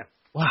 Continue, yeah.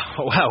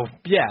 Well,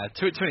 yeah,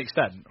 to an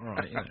extent. All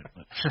right. You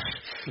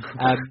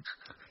know.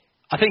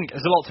 I think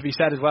there's a lot to be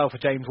said as well for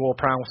James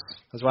Ward-Prowse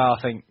as well.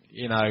 I think,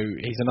 you know,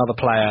 he's another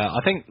player. I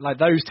think, like,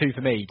 those two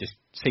for me just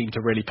seem to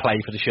really play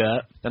for the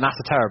shirt. And that's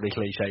a terribly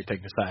cliched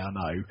thing to say, I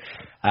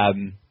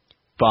know.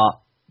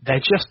 But they're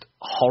just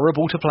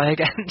horrible to play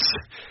against.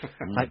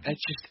 Like, they're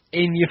just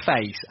in your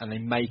face and they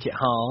make it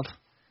hard.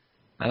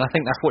 And I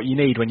think that's what you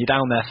need when you're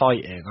down there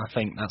fighting. I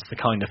think that's the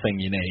kind of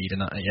thing you need.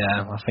 And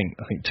I think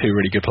 2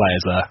 really good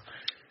players there.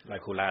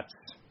 Local lads.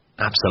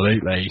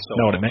 Absolutely.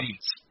 Know what it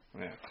means.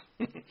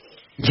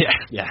 Yeah.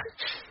 Yeah.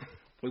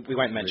 We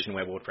won't mention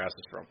where Ward-Prowse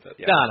is from, but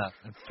yeah. No,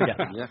 forget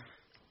that.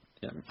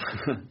 Yeah.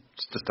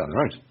 Just down the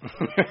road.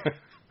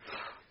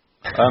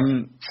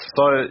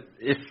 So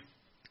if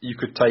you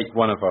could take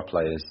one of our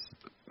players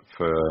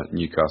for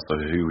Newcastle,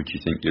 who would you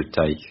think you'd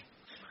take?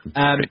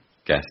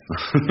 Guess.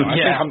 I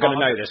think I'm going to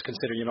know this,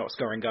 considering you're not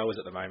scoring goals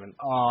at the moment.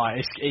 Oh,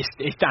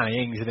 it's Danny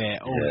Ings, isn't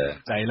it? All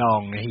day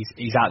long.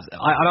 He's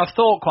I've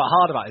thought quite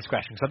hard about this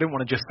question because I didn't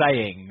want to just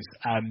say Ings,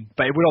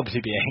 but it would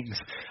obviously be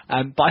Ings.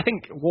 But I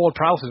think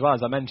Ward-Prowse as well,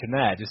 as I mentioned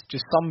there,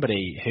 just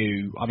somebody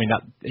who, I mean,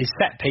 his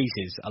set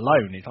pieces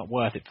alone is not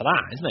worth it for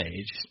that, isn't it?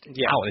 It's just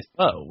out of this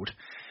world.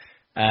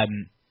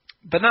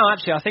 But no,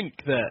 actually, I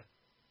think that,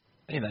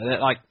 you know, that,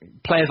 like,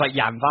 players like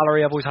Jan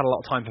Valery, I've always had a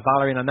lot of time for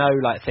Valery, and I know,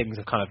 like, things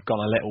have kind of gone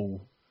a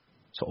little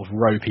sort of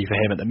ropey for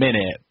him at the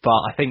minute, but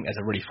I think there's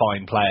a really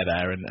fine player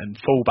there, and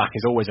fullback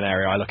is always an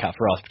area I look at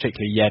for us,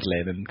 particularly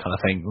Yedlin, and kind of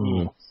think,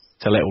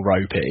 it's a little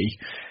ropey.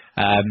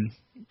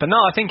 But no,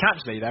 I think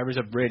actually there is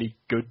a really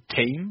good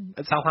team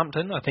at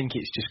Southampton. I think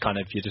it's just kind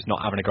of, you're just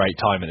not having a great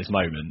time at this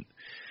moment.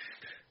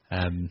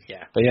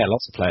 But yeah,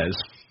 lots of players.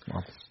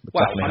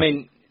 Well, I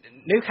mean,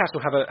 Newcastle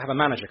have a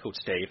manager called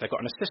Steve. They've got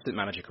an assistant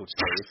manager called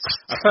Steve,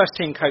 a first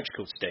team coach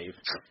called Steve,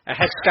 a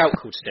head scout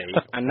called Steve,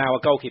 and now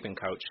a goalkeeping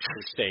coach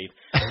called Steve.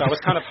 So I was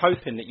kind of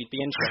hoping that you'd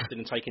be interested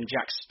in taking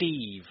Jack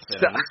Steve.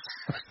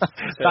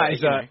 That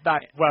is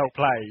well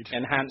played.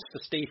 Enhance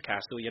the Steve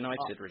Castle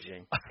United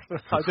regime.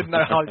 I didn't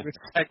know how you were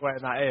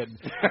segueing that in.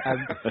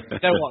 You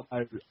know what?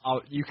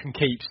 Though? You can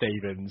keep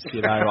Stevens.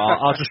 You know,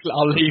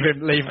 I'll leave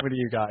him with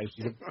you guys.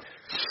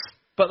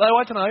 But though,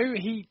 I don't know,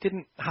 he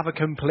didn't have a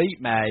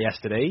complete mare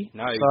yesterday.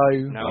 No,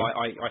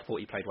 I thought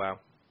he played well.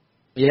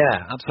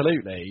 Yeah,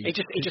 absolutely.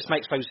 He just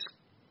makes those,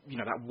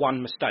 that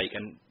one mistake,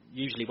 and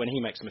usually when he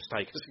makes a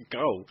mistake, it's a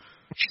goal.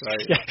 So.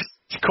 Yeah,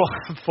 it's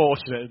quite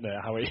unfortunate, isn't it,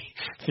 how he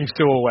seems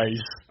to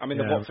always... I mean,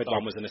 the Watford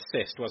one was an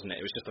assist, wasn't it?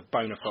 It was just a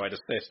bona fide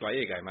assist. Like,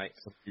 here you go, mate.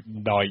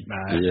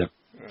 Nightmare. Yeah.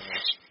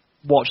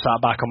 Watch that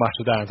back on Match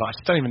of the Day. I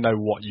just don't even know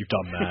what you've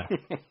done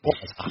there. What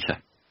was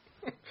that?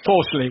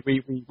 Fortunately,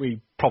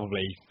 we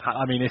probably.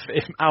 I mean, if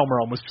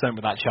Almiron was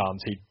presented with that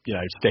chance, he'd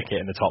stick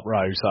it in the top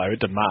row. So it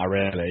doesn't matter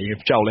really.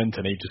 If Joel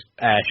Linton, he'd just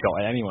air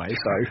shot it anyway.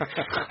 So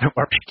don't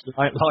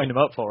worry, line him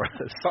up for us.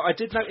 But I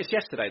did notice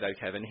yesterday, though,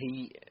 Kevin,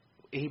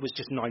 he was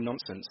just no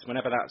nonsense.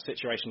 Whenever that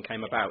situation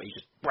came about, he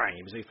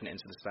was oofing it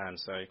into the stand.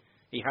 So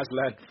he has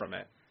learned from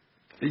it.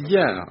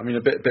 Yeah, I mean,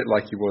 a bit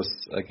like he was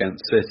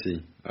against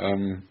City.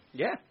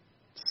 Yeah.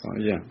 So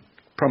yeah,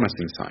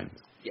 promising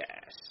signs. Yes.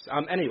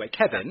 Anyway,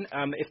 Kevin,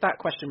 if that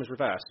question was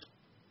reversed,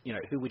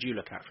 who would you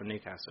look at from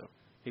Newcastle?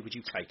 Who would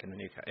you take in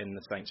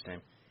the Saints team?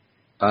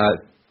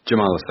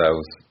 Jamal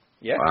Lascelles.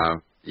 Yeah.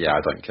 Yeah,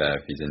 I don't care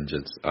if he's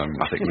injured.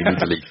 I think we need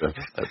to leave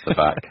at the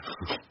back.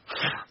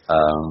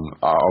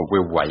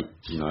 We'll wait,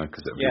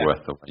 because it'll be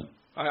worth the wait.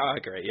 I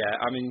agree. Yeah.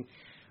 I mean,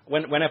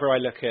 whenever I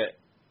look at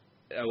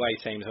away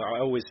teams, I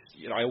always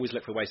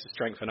look for ways to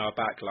strengthen our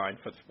back line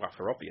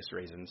for obvious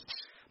reasons.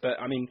 But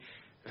I mean,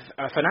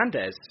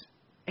 Fernandes.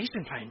 He's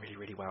been playing really,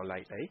 really well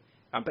lately,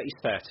 but he's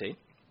 30.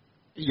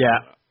 Yeah.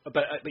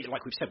 But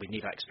like we've said, we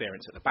need that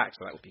experience at the back,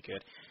 so that would be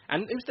good.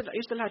 And who's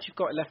the lad you've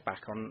got at left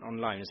back on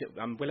loan? Is it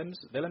Willems?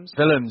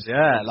 Willems,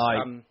 yeah.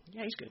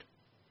 Yeah, he's good.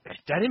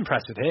 Dead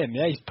impressed with him.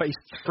 Yeah, he's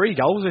 3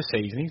 goals this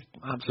season. He's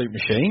an absolute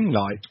machine.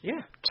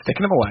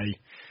 Sticking them away.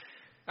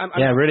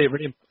 Really,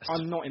 really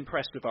impressed. I'm not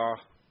impressed with our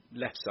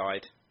left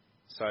side,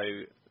 so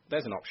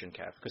there's an option,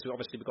 Kev, because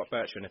obviously we've got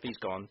Bertrand. If he's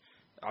gone,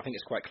 I think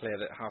it's quite clear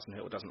that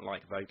Hasenhüttl doesn't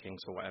like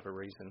Vokings for whatever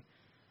reason.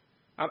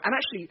 And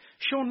actually,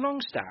 Sean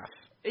Longstaff,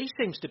 he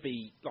seems to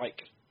be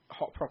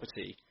hot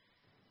property.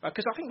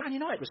 Because I think Man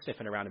United was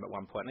sniffing around him at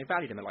one point, and they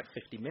valued him at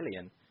 50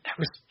 million. There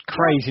was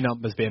crazy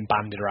numbers being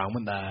bandied around,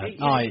 weren't there?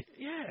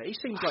 He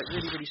seems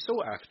really, really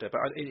sought after, but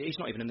he's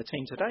not even in the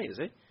team today, is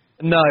he?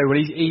 No,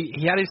 well,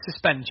 he had his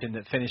suspension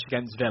that finished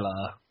against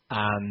Villa.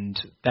 And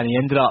then he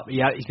ended up,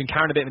 he's been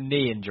carrying a bit of a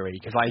knee injury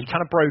because he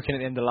kind of broke in at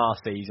the end of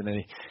last season,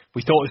 and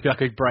we thought it would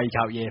be a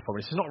breakout year for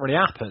him. It's not really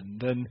happened,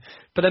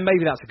 but then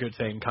maybe that's a good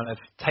thing. Kind of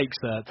takes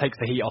the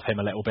heat off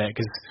him a little bit,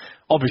 because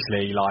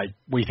obviously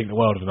we think the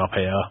world of him up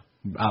here.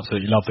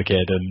 Absolutely love the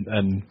kid,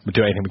 and we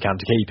do anything we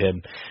can to keep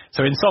him.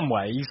 So in some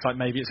ways,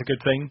 maybe it's a good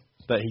thing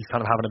that he's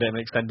kind of having a bit of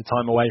an extended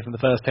time away from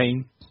the first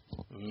team.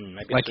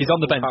 Maybe he's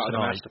on the bench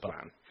tonight.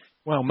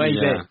 Well, maybe.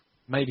 Yeah.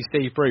 Maybe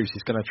Steve Bruce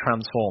is going to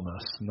transform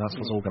us, and that's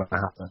what's all going to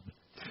happen.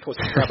 Of course,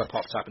 his brother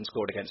popped up and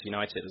scored against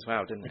United as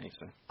well, didn't he?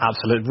 So.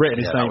 Absolutely. Written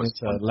his name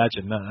into a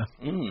legend there.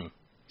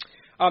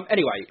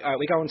 Anyway,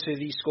 we go on to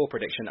the score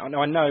prediction. I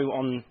know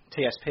on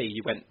TSP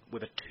you went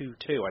with a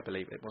 2-2, I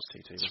believe it was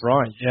 2-2. That's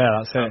right, yeah,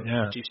 that's it,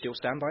 yeah. Do you still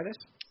stand by this?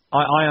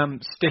 I am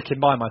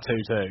sticking by my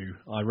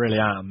 2-2, I really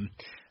am.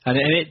 And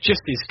it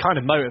just is kind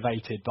of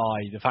motivated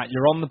by the fact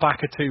you're on the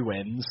back of 2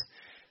 wins,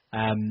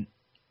 and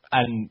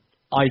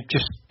I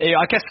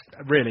guess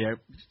really,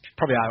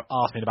 probably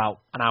asked me in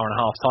about an hour and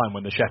a half time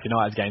when the Sheffield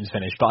United game's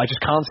finished, but I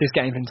just can't see us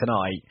getting anything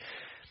tonight.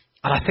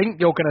 And I think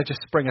you're going to just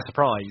bring a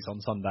surprise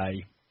on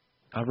Sunday.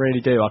 I really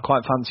do. I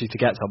quite fancy to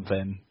get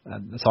something.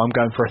 So I'm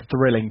going for a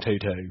thrilling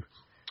 2-2.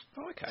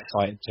 Oh, okay.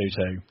 Exciting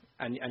 2-2.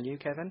 And you,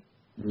 Kevin?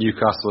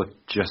 Newcastle have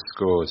just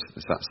scored.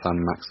 Is that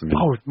San Maximin?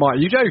 Oh, Mike, are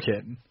you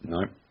joking? No.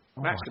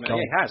 Maximin, yeah,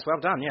 he has. Well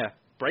done, yeah.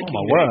 Breaking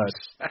my word.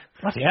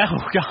 Bloody hell,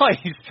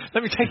 guys.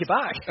 Let me take it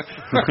back.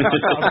 I'm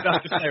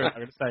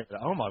going to say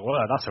that. Oh, my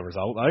word. That's a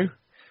result, though.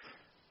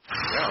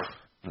 Wow.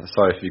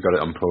 Sorry if you got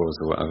it on pause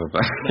or whatever.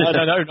 But No,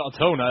 not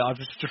at all. No, I'm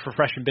just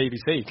refreshing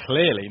BBC.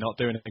 Clearly not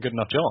doing a good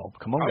enough job.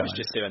 Come on, guys. I was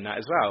just doing that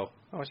as well.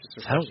 I was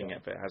just refreshing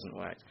it, but it hasn't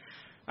worked.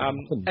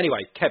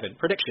 Anyway, Kevin,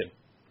 prediction.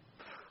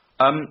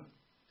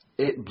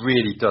 It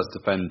really does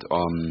depend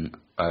on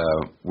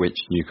which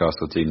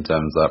Newcastle team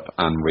turns up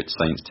and which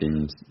Saints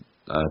team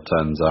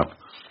turns up.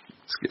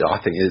 I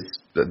think it's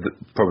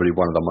probably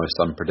one of the most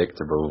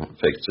unpredictable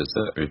fixtures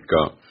that we've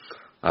got.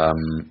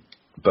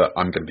 but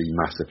I'm going to be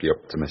massively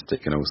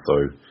optimistic and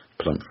also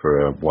plump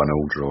for a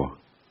 1-1 draw.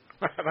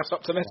 That's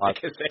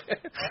optimistic, is it?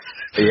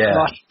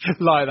 Yeah.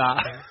 like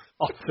that.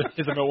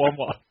 Optimism at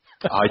 1-1.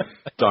 I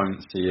don't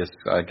see us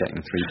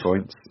getting 3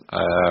 points. We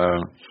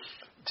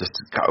just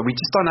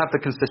don't have the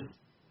consistency.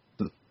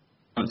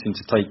 Don't seem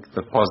to take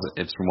the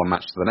positives from one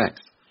match to the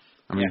next.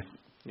 I mean,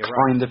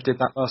 kind of did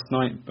that last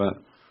night, but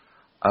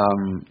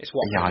it's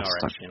what Norwich, I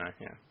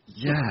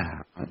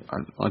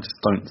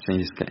just don't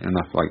see us getting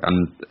enough.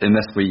 And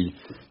unless we,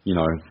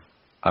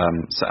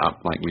 set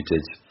up like we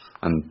did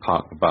and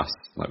park the bus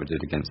like we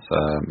did against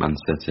Man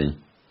City.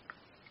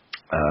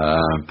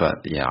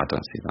 But I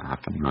don't see that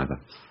happening either.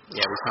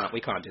 Yeah, we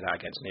can't do that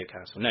against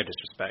Newcastle. No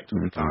disrespect,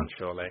 we can't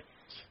surely.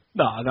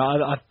 No,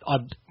 I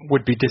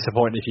would be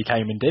disappointed if you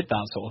came and did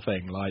that sort of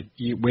thing.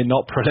 We're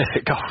not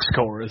prolific goal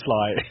scorers.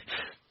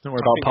 Don't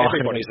worry about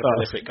parking. Everybody's a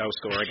prolific goal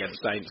scorer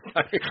against Saints.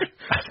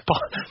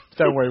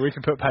 Don't worry, we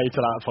can put pay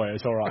to that for you.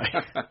 It's all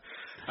right.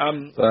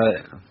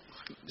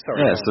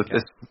 Sorry. Yeah, so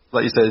it's,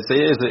 like you said,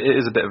 it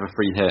is a bit of a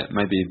free hit.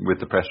 Maybe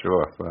with the pressure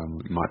off,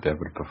 we might be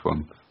able to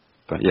perform.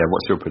 But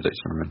what's your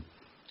prediction, Aaron?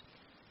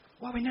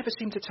 Well, we never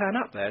seem to turn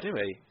up there, do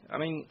we? I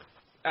mean,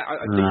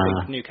 I do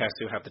think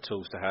Newcastle have the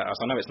tools to hurt us.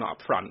 I know it's not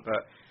up front,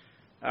 but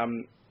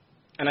and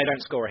they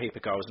don't score a heap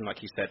of goals. And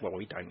like you said, well,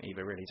 we don't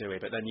either, really, do we?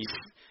 But then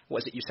what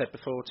is it you said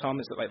before, Tom?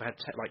 Is that they've had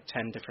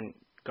 10 different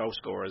goal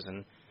scorers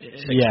and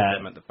 6 of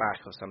them at the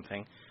back or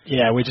something?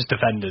 Yeah, we're just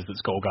defenders that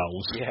score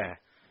goals. Yeah.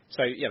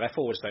 So their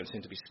forwards don't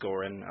seem to be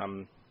scoring,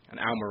 and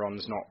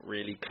Almiron's not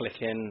really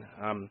clicking.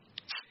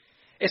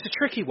 It's a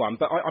tricky one,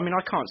 but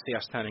I can't see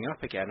us turning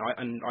up again.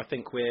 I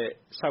think we're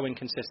so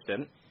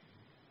inconsistent,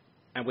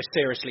 and we're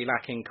seriously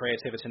lacking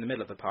creativity in the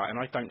middle of the park, and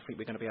I don't think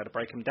we're going to be able to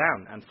break them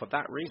down. And for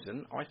that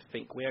reason, I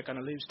think we are going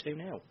to lose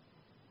 2-0.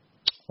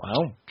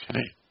 Wow.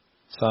 Okay.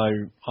 So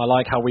I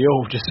like how we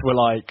all just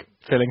were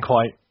feeling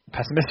quite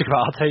pessimistic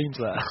about our teams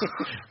there.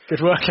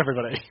 Good work,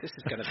 everybody. This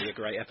is going to be a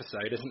great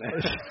episode, isn't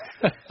it?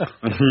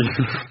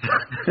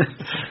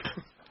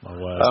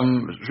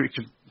 We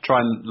could try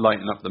and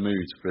lighten up the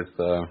mood with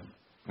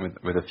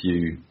a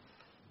few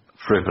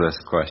frivolous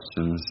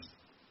questions.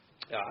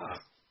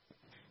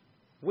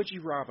 Would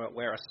you rather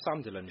wear a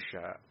Sunderland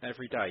shirt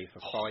every day for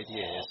 5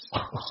 years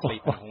or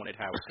sleep in a haunted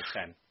house for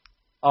 10?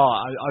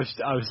 I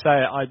would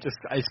say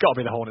it's got to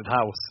be the haunted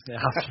house. It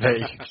has to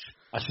be.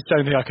 I just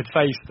don't think I could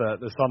face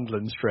the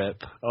Sunderland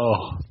strip.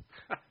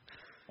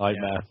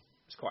 Nightmare.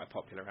 It's quite a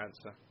popular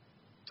answer.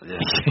 Yeah,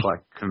 it's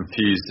quite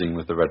confusing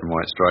with the red and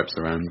white stripes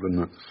around,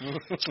 wouldn't it?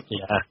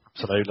 Yeah,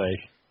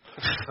 absolutely.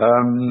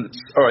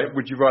 All right,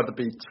 would you rather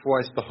be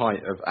twice the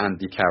height of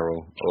Andy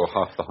Carroll or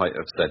half the height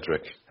of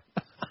Cedric?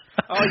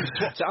 You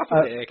swapped it up a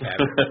bit here, Kev.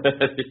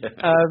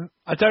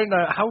 I don't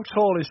know. How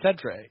tall is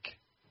Cedric?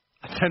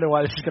 I don't know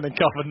why this is going to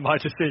govern my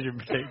decision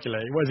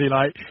particularly. Was he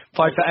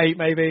 5'8"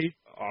 maybe?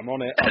 I'm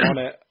on it.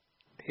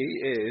 He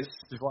is.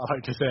 This is what I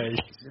like to see.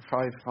 Is it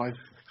 5'6"?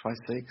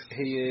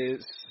 He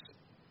is.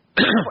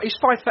 He's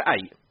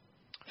 5'8".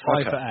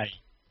 5'8".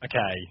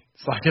 Okay.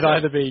 So I could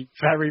either be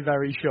very,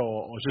 very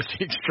short or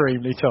just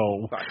extremely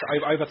tall.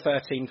 Over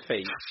 13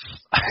 feet.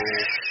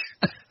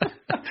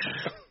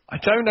 I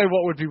don't know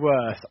what would be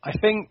worse. I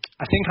think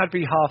I'd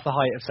be half the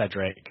height of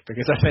Cedric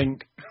because I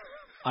think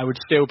I would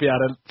still be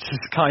able to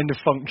kind of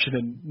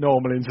function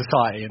normal in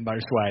society in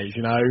most ways,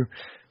 be able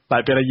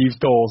to use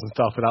doors and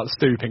stuff without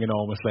stooping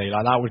enormously.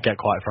 That would get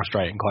quite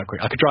frustrating quite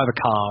quick. I could drive a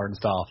car and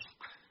stuff.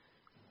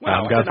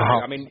 Well, I don't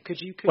know.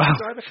 Could you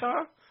drive a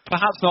car?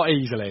 Perhaps not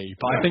easily,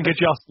 but I think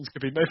adjustments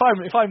could be.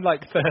 If I'm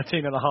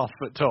 13 and a half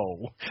foot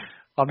tall,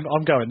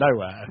 I'm going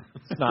nowhere.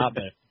 It's not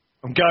happening.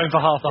 I'm going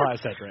for half the height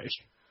of Cedric.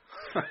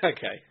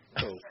 Okay,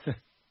 cool.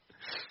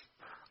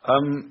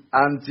 And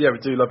we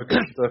do love a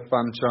good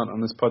fan chant on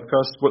this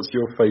podcast. What's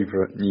your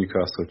favourite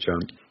Newcastle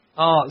chant?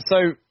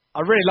 So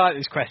I really like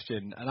this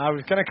question, and I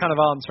was going to kind of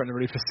answer it in a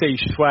really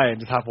facetious way and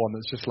just have one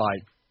that's just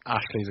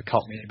Ashley's a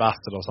cockney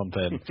bastard or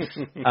something.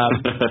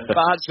 But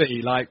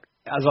actually,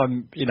 as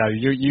I'm, you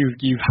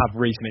have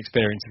recent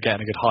experience of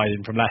getting a good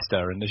hiding from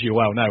Leicester, and as you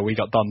well know, we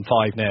got done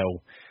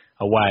 5-0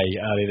 away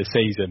earlier this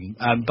season.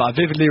 But I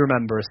vividly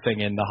remember us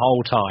singing the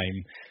whole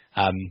time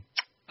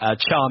a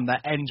chant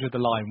that ends with the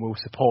line, "We'll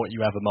support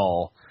you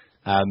evermore."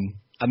 And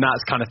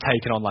that's kind of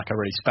taken on a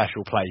really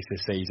special place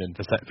this season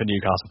for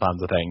Newcastle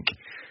fans, I think.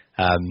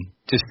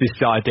 Just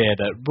this idea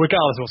that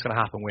regardless of what's going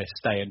to happen, we're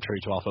staying true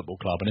to our football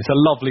club, and it's a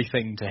lovely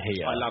thing to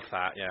hear. I love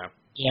that, yeah.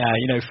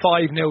 Yeah,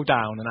 5-0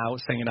 down and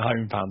out singing the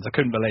home fans. I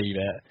couldn't believe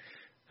it.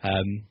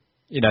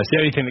 It's the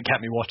only thing that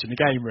kept me watching the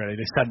game, really,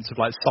 this sense of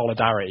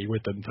solidarity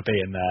with them for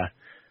being there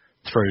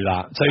through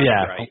that. So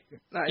I'm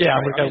glad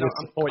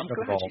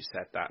you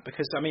said that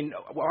because I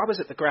was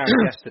at the ground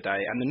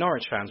yesterday and the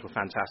Norwich fans were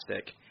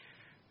fantastic.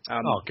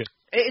 Good.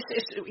 It's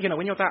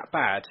when you're that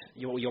bad,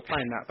 you're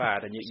playing that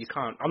bad, and you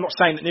can't. I'm not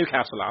saying that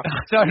Newcastle are.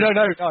 No. I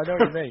know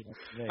what you mean.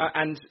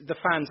 And the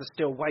fans are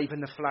still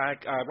waving the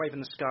flag, waving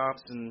the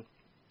scarves, and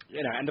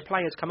and the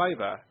players come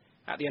over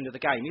at the end of the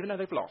game, even though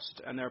they've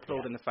lost, and they're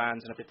applauding the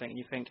fans and everything. And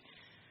you think,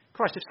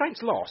 Christ, if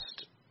Saints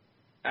lost,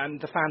 and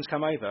the fans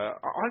come over,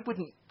 I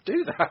wouldn't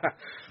do that.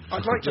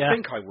 I'd like to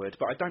think I would,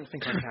 but I don't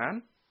think I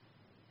can.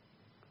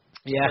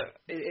 Yeah.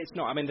 It's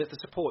not. I mean, the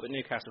support that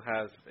Newcastle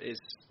have is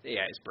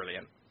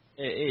brilliant.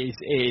 It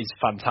is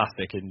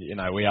fantastic, and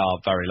we are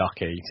very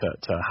lucky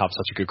to have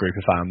such a good group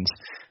of fans.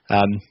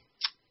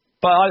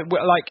 But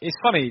it's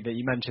funny that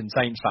you mentioned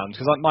Saints fans,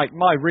 because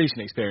my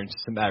recent experience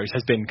at St Mary's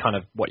has been kind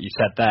of what you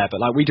said there. But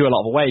we do a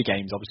lot of away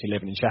games, obviously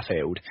living in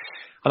Sheffield,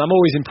 and I'm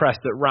always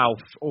impressed that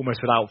Ralph, almost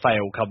without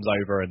fail, comes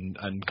over and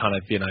kind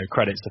of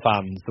credits the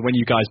fans. When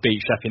you guys beat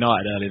Sheffield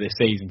United earlier this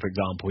season, for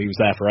example, he was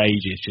there for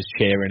ages, just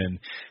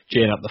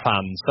cheering up the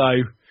fans.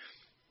 So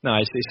no,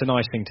 it's a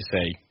nice thing to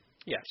see.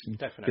 Yes,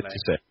 definitely. Good to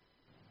see.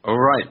 All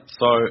right,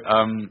 so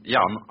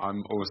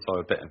I'm also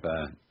a bit of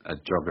a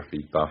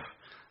geography buff.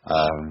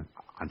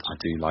 I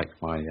do like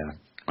my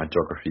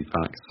geography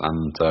facts,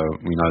 and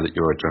we know that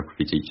you're a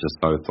geography teacher,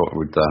 so I thought I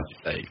would,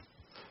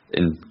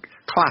 in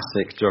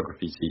classic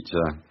geography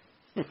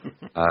teacher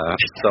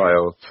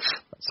style,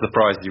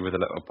 surprise you with a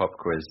little pop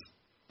quiz.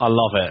 I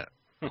love it.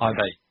 I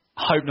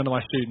hope none of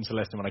my students are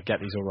listening when I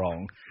get these all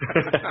wrong.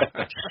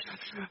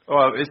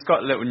 Well, it's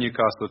got a little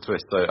Newcastle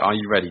twist, so are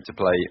you ready to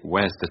play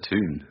Where's the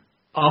Tune?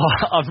 Oh,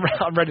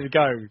 I'm ready to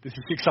go. This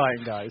is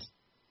exciting, guys.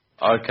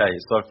 Okay,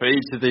 so for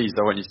each of these,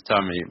 I want you to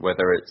tell me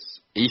whether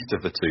it's east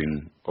of the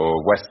Tune, or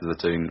west of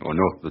the Tune, or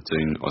north of the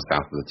Tune, or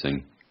south of the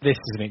Tune. This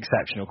is an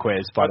exceptional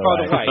quiz, by the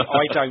way.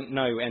 I don't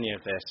know any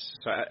of this.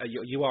 So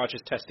you are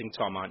just testing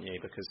Tom, aren't you?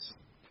 Because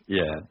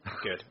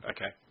good.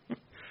 Okay.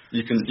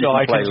 You can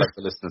play like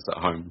the listeners at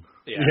home.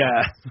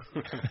 Yeah.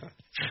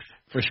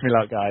 Wish me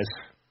luck, guys.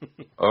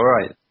 All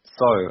right.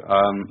 So,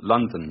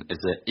 London, is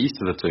it east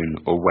of the Tune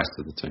or west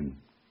of the Tune?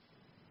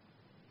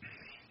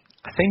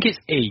 I think it's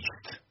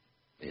east.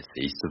 It's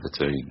east of the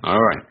Tune. All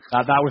right.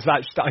 That was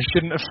that. I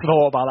shouldn't have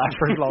thought about that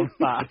for as long as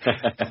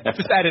that.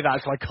 Just edit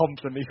that, so I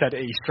confidently said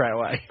east straight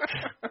away.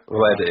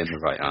 We'll edit in the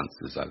right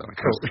answers, I like.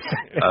 Cool.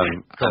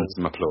 And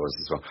some applause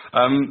as well.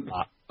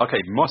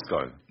 Okay,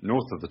 Moscow,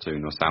 north of the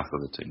Tune or south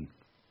of the Tune?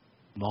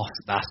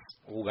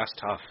 That's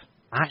tough.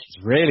 That is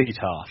really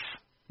tough.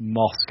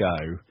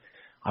 Moscow.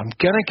 I'm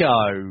gonna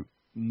go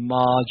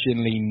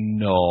marginally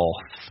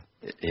north.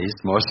 It is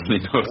marginally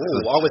north.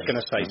 I was going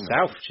to say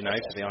south,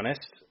 to be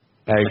honest.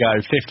 There you go,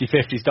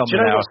 50-50's done. Do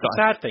you know what's the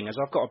sad thing is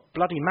I've got a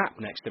bloody map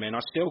next to me and I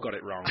still got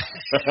it wrong.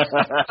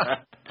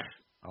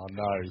 Oh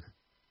no.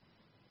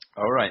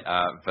 All right,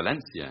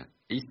 Valencia,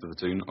 east of the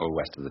Tune or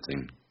west of the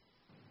Tune?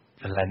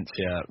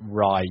 Valencia,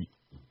 right.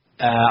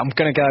 I'm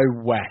going to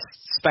go west.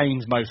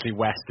 Spain's mostly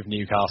west of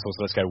Newcastle,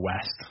 so let's go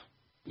west.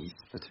 East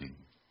of the Tune.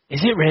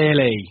 Is it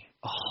really?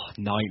 Oh,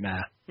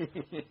 nightmare.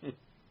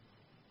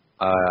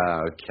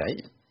 Okay.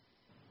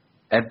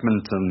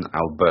 Edmonton,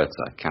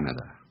 Alberta,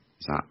 Canada.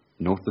 Is that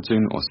north of the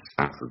Tune or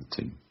south of the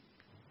Tune?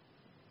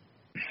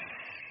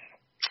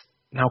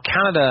 Now,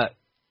 Canada,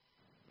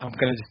 I'm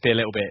going to just be a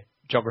little bit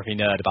geography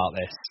nerd about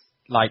this.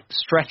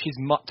 Stretches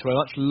to a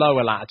much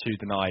lower latitude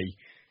than I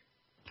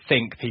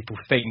think people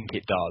think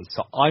it does.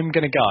 So I'm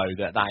going to go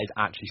that is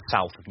actually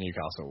south of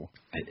Newcastle.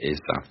 It is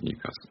south of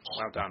Newcastle.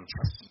 Well done.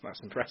 That's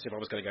impressive. I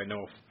was going to go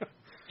north.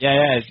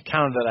 Yeah,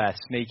 Canada there,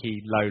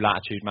 sneaky low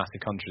latitude,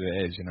 massive country that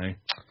it is,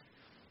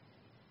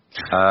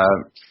 All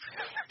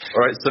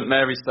right, St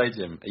Mary's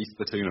Stadium, east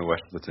of the Tune or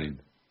west of the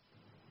Tune?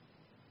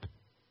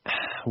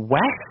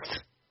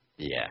 West?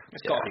 Yeah.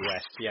 It's got to be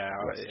west,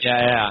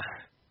 Yeah.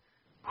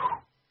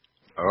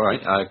 All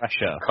right,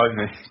 pressure.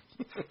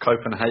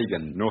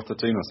 Copenhagen, north of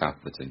the Tune or south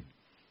of the Tune?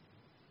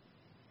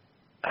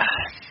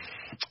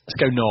 Let's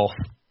go north.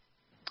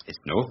 It's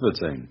north of the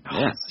Tune.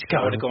 Yes.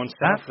 I would have gone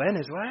south then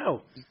as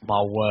well.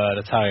 My word,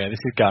 I tell you, this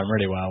is going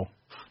really well.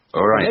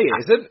 All right. Hey,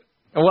 is it?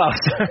 Well,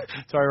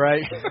 sorry,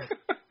 Ray.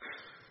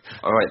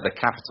 All right, the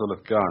capital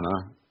of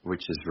Ghana,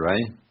 which is Ray?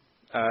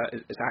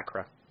 It's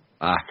Accra.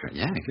 Accra,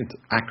 yeah, good.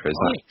 Accra, is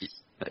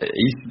that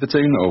east of the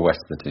Tune or west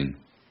of the Tune?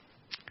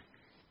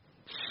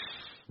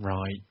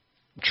 Right.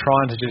 I'm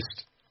trying to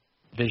just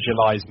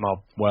visualise my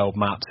world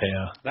maps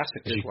here. That's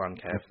a good one,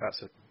 Kev.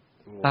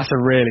 That's a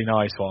really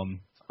nice one.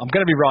 I'm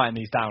going to be writing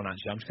these down,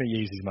 actually. I'm just going to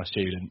use these with my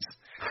students.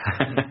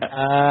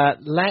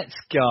 Let's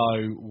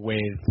go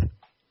with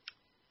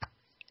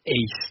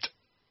east.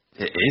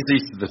 It is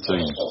east of the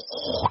Tune.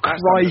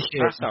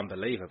 That's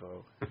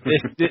unbelievable.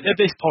 At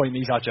this point,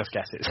 these are just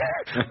guesses.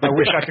 I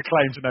wish I could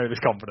claim to know this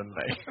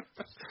confidently.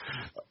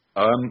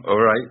 All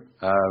right.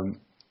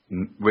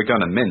 We're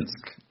going to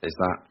Minsk. Is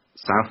that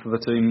south of the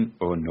Tune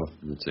or north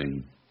of the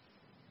Tune?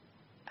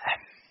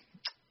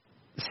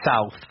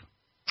 South.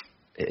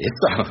 It is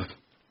south.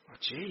 Oh,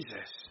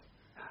 Jesus.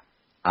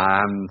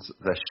 And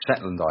the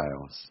Shetland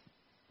Isles.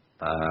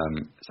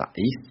 Is that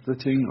east of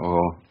the Tune or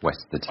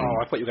west of the Tune?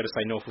 Oh, I thought you were going to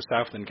say north or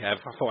south then, Kev.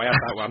 I thought I had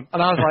that one.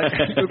 And I was like,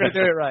 you're going to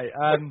do it right.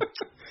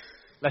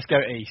 Let's go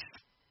east.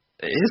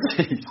 It is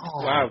east.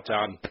 Oh. Well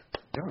done.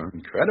 Oh,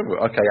 incredible.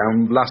 Okay,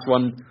 last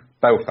one,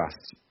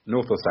 Belfast.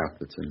 North or south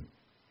of the Tune?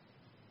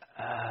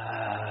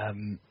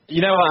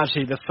 You know what,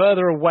 actually, the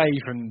further away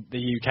from the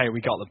UK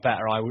we got,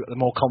 the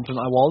more confident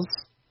I was.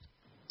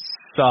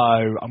 So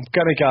I'm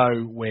going to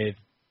go with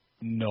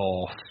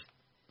North.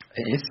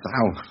 It is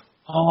south.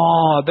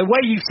 Oh, the way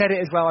you said it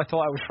as well, I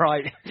thought I was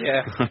right.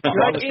 Yeah.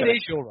 You're like, it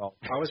is your role.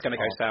 I was going to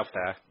go south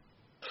there.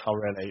 Oh,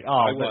 really? Oh,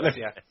 I was,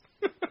 yeah.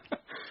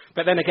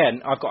 But then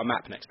again, I've got a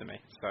map next to me,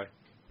 so.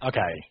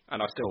 Okay.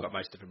 And I've still got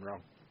most of them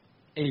wrong.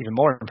 Even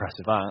more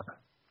impressive, that.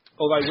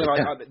 Although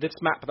this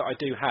map that I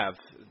do have,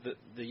 the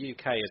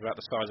UK is about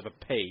the size of a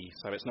pea,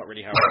 so it's not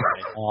really helping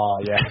me. Oh,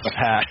 yeah.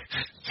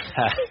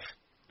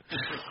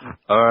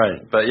 All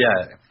right, but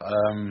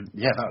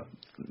that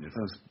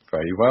was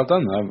very well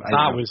done.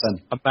 That was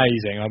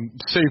amazing. I'm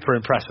super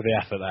impressed with the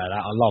effort there.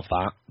 I love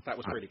that. That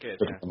was really good.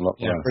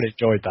 Yeah, really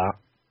enjoyed that.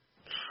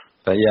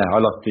 But yeah, I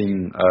love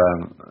being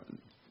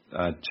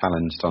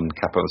challenged on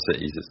capital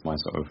cities. It's my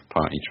sort of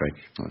party trick.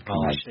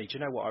 Actually, do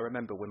you know what? I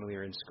remember when we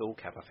were in school,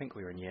 Cap, I think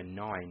we were in year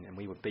 9, and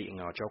we were beating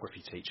our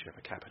geography teteacher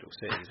for capital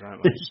cities,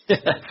 weren't we?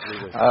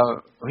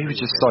 We were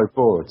just so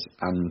bored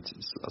and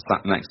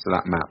sat next to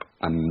that map,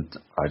 and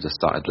I just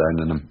started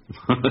learning them.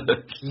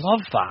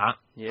 Love that.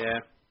 Yeah.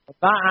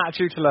 That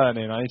attitude to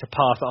learning, I need to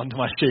pass it on to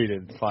my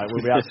students. Like,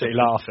 we'll be absolutely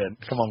laughing.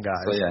 Come on,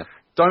 guys. So yeah,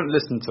 don't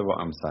listen to what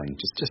I'm saying.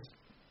 Just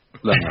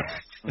learn it.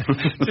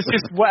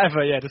 just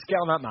whatever, yeah. Just get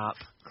on that map.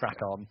 Crack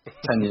on.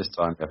 10 years'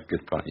 time, we have a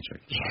good party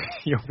trick.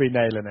 You'll be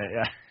nailing it,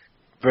 yeah.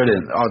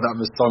 Brilliant. Oh, that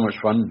was so much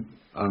fun.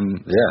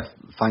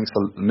 Thanks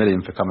a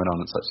million for coming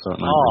on at such short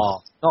notice. Oh,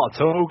 not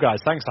at all,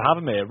 guys. Thanks for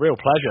having me. A real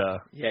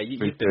pleasure. Yeah,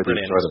 you've been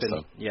brilliant.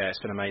 It's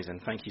been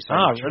amazing. Thank you so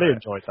much. I really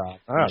enjoyed that.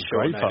 That was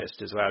great fun.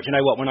 As well. Do you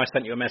know what? When I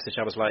sent you a message,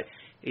 I was like,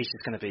 he's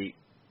just going to be...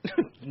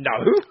 No?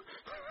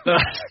 No,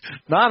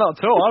 not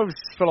at all. I was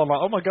full on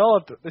like, oh my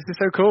God, this is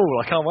so cool.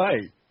 I can't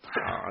wait.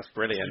 Oh, that's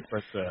brilliant.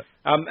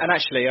 And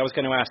actually, I was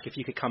going to ask if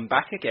you could come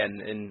back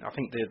again. I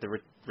think the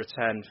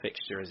return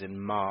fixture is in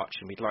March,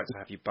 and we'd like to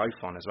have you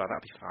both on as well.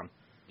 That'd be fun.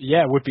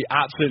 Yeah, would be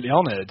absolutely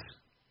honoured.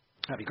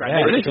 That'd be great.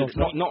 Yeah, maybe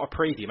not a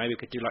preview. Maybe we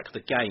could do like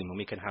the game, and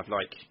we can have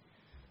like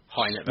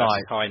Highnet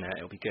versus Highnet.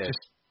 It'll be good.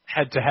 Just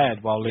head to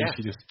head while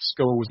Lucy just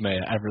schools me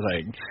at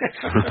everything.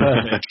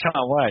 Perfect.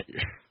 Can't wait.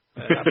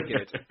 That'd be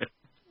good.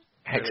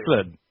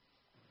 Excellent.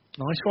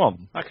 Nice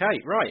one.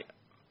 Okay, right.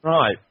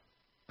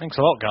 Thanks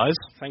a lot, guys.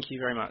 Thank you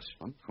very much.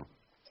 Wonderful.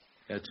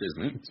 Yeah, cheers,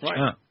 mate. Right.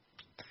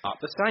 Yeah. Up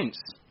the Saints.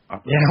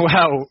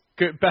 Well,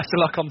 good. Best of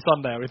luck on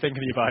Sunday. We're thinking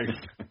of you both.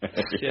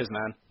 Cheers,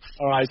 man.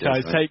 All right,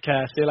 guys. Mate. Take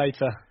care. See you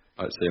later.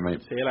 All right, see you,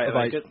 mate. See you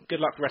later. Good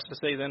luck for the rest of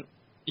the season.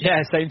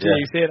 Yeah, same to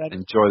you. See you then.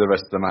 Enjoy the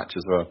rest of the match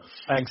as well.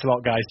 Thanks a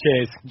lot, guys.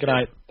 Cheers. Good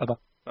night. Bye-bye.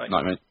 Bye.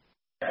 Night, mate.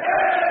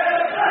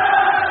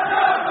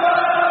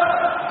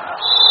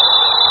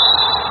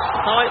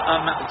 Hi,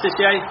 I'm Matt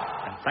Letitia,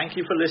 and thank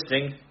you for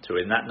listening to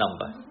In That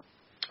Number.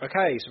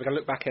 Okay, so we're going to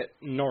look back at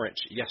Norwich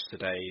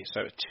yesterday.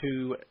 So a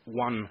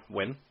 2-1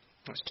 win.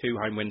 That's 2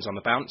 home wins on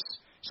the bounce.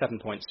 7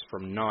 points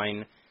from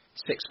 9.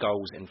 6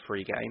 goals in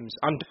 3 games.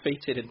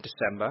 Undefeated in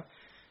December.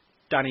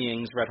 Danny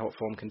Ings' red-hot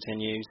form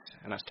continues,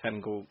 and that's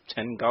 10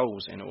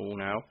 goals in all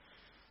now.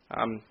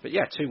 But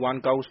yeah,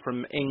 2-1 goals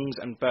from Ings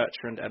and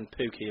Bertrand and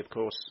Pukki, of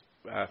course,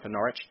 for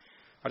Norwich.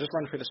 I'll just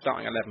run through the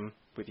starting 11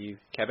 with you,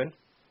 Kevin.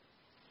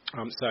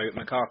 So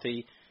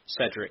McCarthy,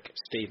 Cedric,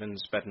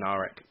 Stevens,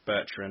 Bednarek,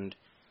 Bertrand,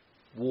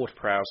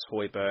 Ward-Prowse,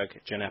 Højbjerg,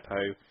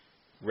 Djenepo,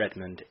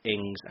 Redmond,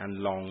 Ings and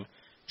Long.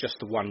 Just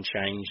the one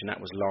change, and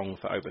that was Long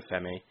for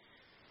Obafemi.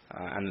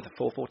 And the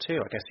 4-4-2,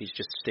 I guess he's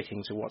just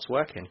sticking to what's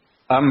working.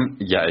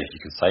 Yeah, if you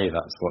could say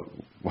that's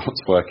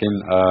what's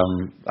working.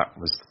 That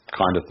was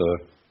kind of the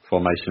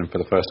formation for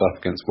the first half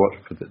against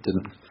Watford that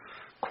didn't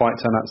quite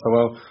turn out so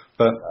well.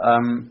 But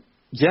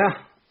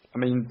yeah, I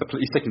mean,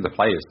 he's sticking to the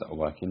players that are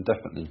working,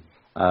 definitely.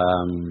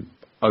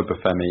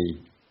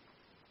 Obafemi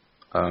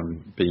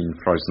being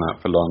frozen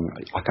out for Long,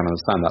 I can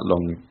understand that.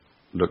 Long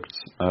looked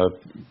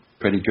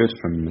pretty good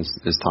from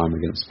his time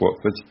against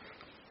Watford,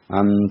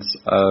 and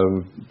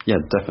yeah,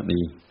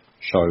 definitely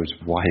showed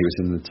why he was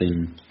in the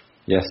team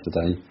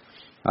yesterday.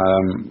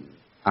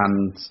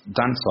 And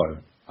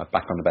Danso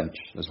back on the bench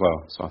as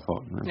well, so I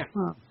thought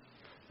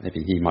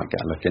maybe he might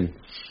get a look in.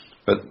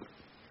 But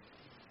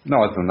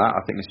no, other than that,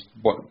 I think it's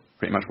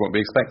pretty much what we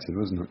expected,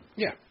 wasn't it?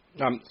 Yeah.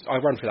 I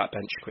run through that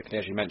bench quickly,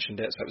 as you mentioned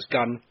it. So it was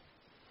Gunn,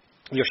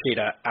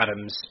 Yoshida,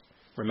 Adams,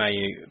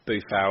 Romeu,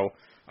 Boufal,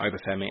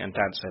 Obafemi, and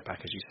Danso back,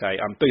 as you say.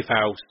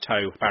 Boufal's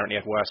toe apparently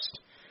had worst?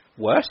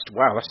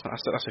 Wow,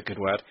 that's a good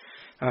word.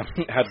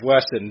 Had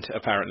worsened,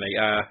 apparently.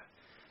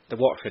 The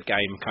Watford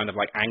game kind of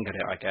like angered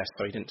it, I guess,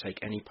 so he didn't take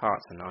any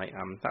part tonight.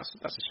 That's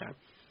a shame.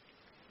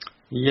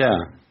 Yeah,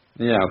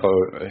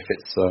 but if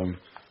it's a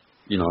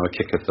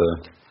kick at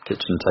the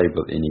kitchen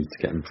table that you need to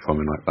get him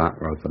performing like that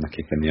rather than a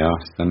kick in the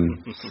arse, then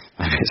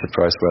it's a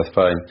price worth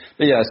paying.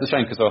 But yeah, it's a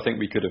shame because I think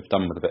we could have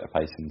done with a bit of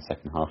pace in the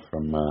second half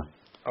from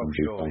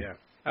sure, yeah.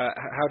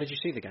 How did you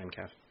see the game,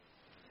 Kev?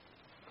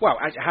 Well,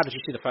 how did you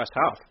see the first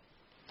half?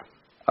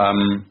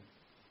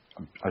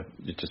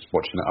 You're just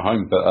watching it at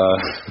home, but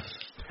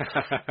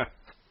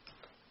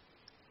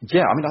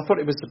yeah, I mean, I thought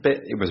it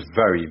was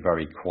very,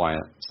 very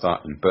quiet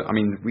starting, but I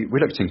mean, we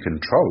looked in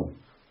control,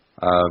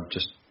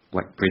 just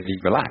like really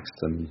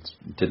relaxed and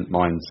didn't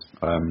mind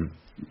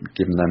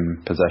giving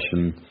them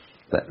possession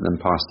then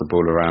passed the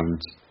ball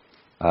around.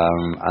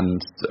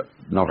 And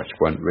Norwich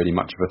weren't really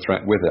much of a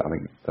threat with it. I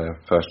think their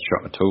first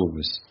shot at all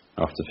was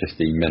after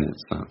 15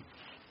 minutes.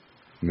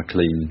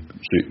 McLean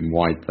shooting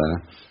wide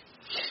there.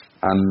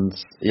 And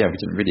yeah, we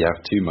didn't really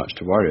have too much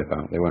to worry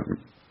about. They weren't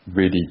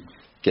really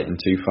getting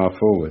too far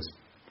forward.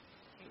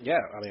 Yeah,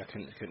 I mean, I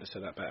couldn't have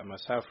said that better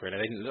myself, really.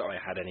 They didn't look like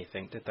they had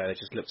anything, did they? They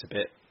just looked a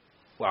bit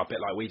like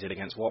we did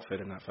against Watford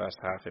in that first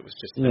half. It was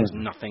just, there was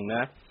nothing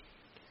there.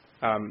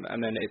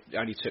 And then it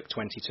only took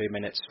 22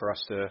 minutes for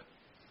us to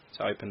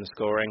open the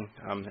scoring.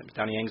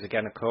 Danny Ings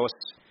again, of course.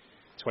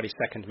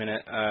 22nd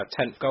minute,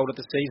 10th goal of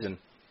the season.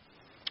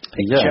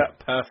 Picture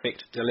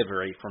perfect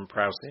delivery from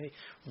Prowsey,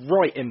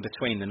 right in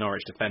between the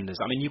Norwich defenders.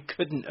 I mean, you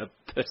couldn't have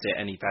put it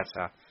any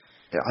better.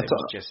 Yeah, it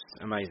was just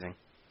amazing.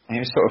 It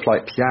was sort of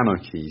like piano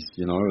keys,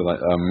 you know, like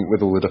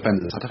with all the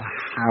defenders. I don't know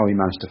how he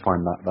managed to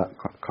find that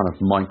kind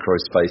of micro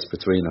space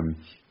between them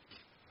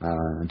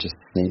and just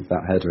sneak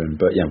that header in.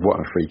 But yeah, what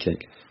a free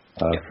kick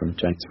from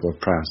James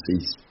Ward-Prowse.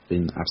 He's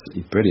been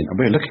absolutely brilliant. And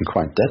we're looking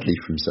quite deadly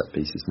from set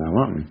pieces now,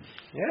 aren't we?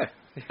 Yeah.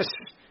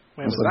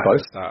 When was that at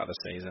the start of the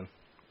season?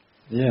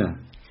 Yeah.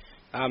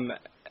 And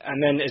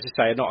then, as I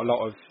say, not a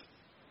lot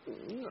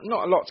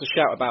to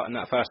shout about in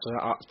that first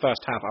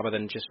half, other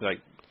than just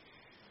like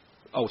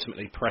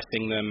ultimately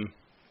pressing them,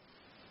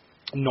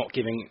 not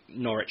giving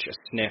Norwich a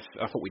sniff.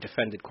 I thought we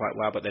defended quite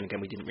well, but then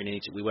again, we didn't really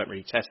need to. We weren't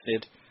really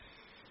tested.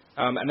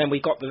 And then we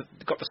got the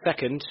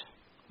second,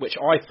 which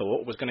I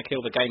thought was going to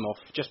kill the game off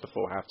just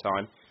before half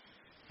time.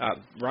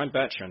 Ryan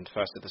Bertrand,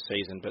 first of the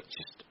season, but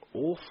just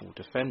awful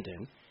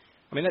defending.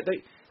 I mean,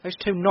 those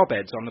two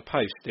knobheads on the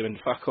post doing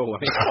fuck all. I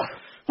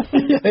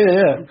mean,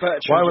 yeah.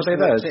 Why were they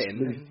there? A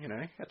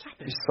tap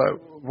in.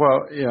 So, well,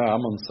 yeah,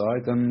 I'm on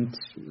side, and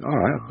all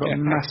right, I've got a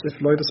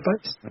massive load of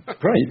space.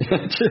 Great,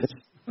 cheers.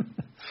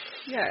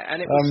 Yeah,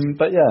 and it was.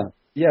 But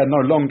no.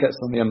 Long gets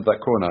on the end of that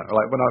corner.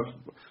 Like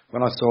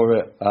when I saw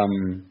it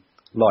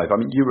live. I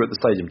mean, you were at the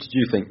stadium. Did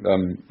you think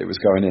it was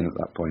going in at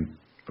that point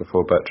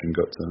before Bertrand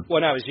got to? Well,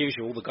 no, as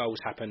usual, the goals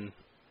happen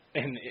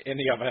in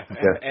the other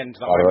end.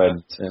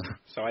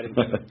 So I didn't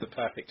get the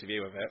perfect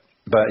view of it.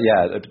 But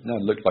yeah, it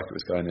looked like it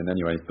was going in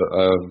anyway. But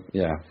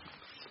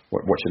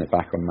watching it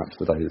back on match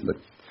today, it looks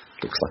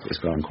like it was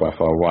going quite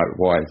far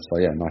wide. So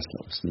yeah, nice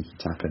little sneaky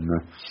tap in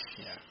there.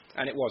 Yeah,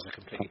 and it was a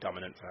completely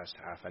dominant first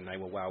half, and they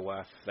were well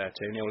worth their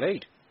 2-0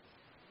 lead.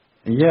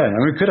 Yeah,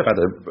 and we could have had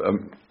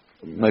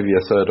maybe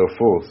a third or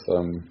fourth.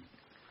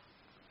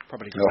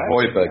 Probably.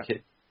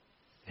 Højbjerg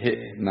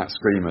hitting that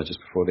screamer just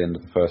before the end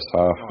of the first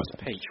half. Oh, it's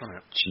a peach, wasn't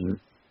it?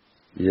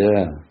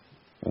 Yeah.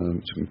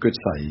 Good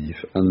save.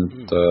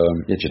 And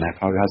Jeanette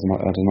had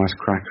a nice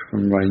crack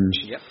from range.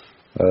 Yep.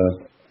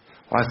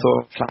 I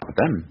thought flat with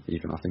them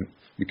even. I think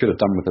we could have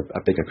done with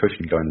a bigger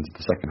cushion going into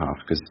the second half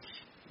because,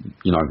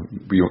 you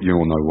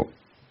all know what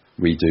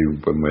we do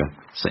when we're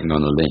sitting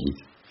on a lead.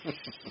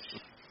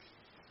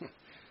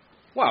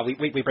 Well,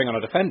 we bring on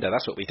a defender,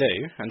 that's what we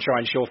do, and try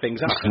and shore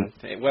things up, and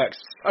it works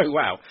so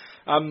well.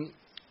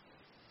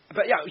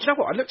 But yeah, you know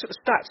what, I looked at the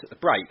stats at the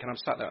break, and I'm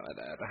sat there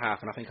at the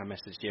half, and I think I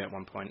messaged you at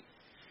one point.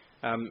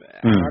 And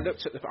I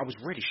looked at I was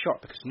really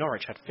shocked because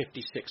Norwich had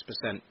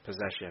 56%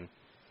 possession.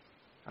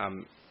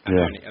 And they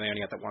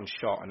only had that one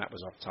shot, and that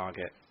was off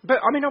target. But,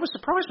 I mean, I was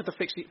surprised with the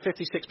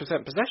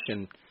 56%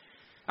 possession.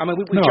 I mean,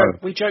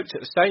 we joked at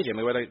the stadium,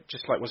 we were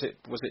just like, was it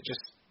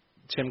just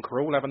Tim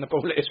Krul having the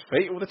ball at his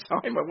feet all the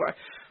time?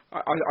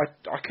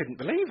 I couldn't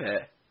believe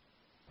it.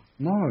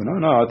 No.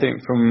 I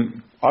think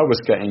I was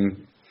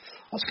getting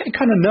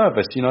kind of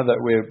nervous, that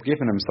we're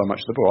giving them so much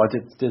of the ball. I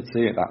did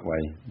see it that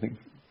way. I think,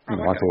 I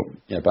thought,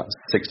 about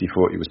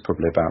 60-40 was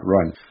probably about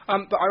right.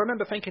 But I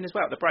remember thinking as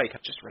well at the break,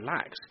 I'd just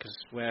relax because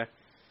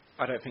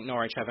I don't think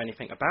Norwich have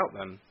anything about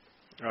them.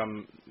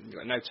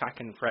 No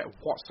attacking threat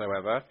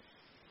whatsoever.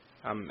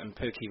 And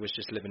Pukki was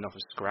just living off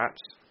of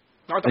scraps.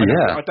 I don't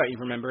even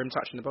remember him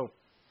touching the ball.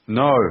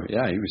 No,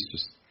 yeah, he was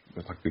just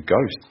like a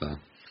ghost there.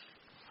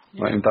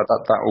 Yeah. Right,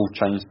 that all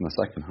changed in the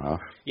second half.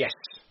 Yes.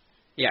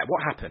 Yeah,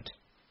 what happened?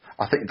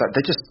 I think that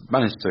they just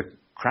managed to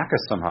crack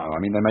us somehow. I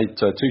mean, they made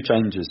 2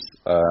 changes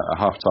at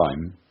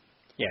half-time.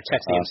 Yeah,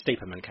 Tetty and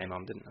Stiepermann came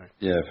on, didn't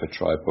they? Yeah, for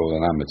Tribal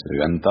and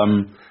Amadou. And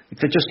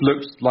they just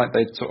looked like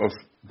they'd sort of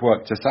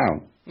worked us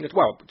out.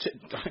 Well,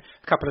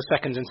 a couple of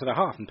seconds into the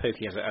half, and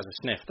Pukki has a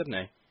sniff, didn't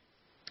he?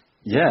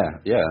 Yeah.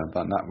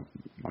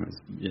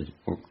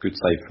 Good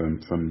save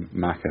from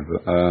Maka.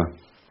 But, I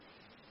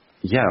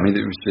mean,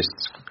 it was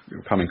just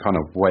coming kind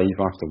of wave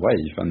after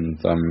wave. And,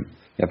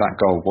 that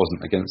goal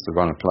wasn't against the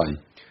run of play.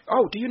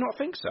 Oh, do you not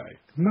think so?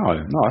 No, I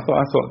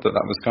thought that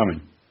was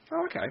coming.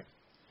 Oh, okay.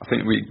 I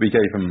think we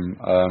gave them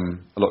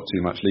a lot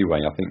too much leeway.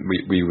 I think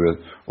we were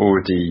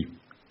already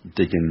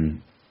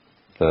digging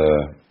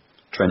the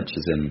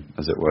trenches in,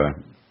 as it were,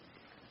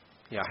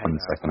 in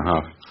the second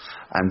half.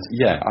 And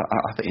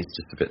I think it's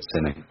just a bit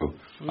cynical.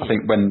 I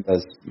think when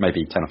there's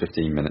maybe 10 or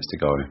 15 minutes to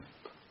go,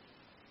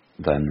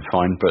 then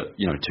fine. But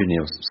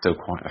 2-0's still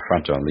quite a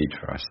fragile lead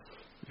for us.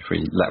 If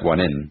we let one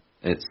in,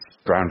 it's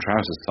brown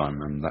trousers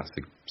time, and that's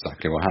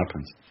exactly what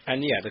happens.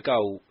 And the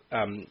goal,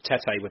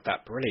 Tete with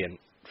that brilliant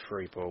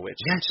through ball, which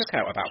took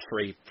out about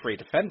three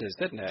defenders,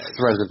 didn't it?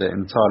 Threaded it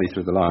entirely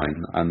through the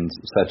line, and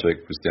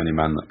Cedric was the only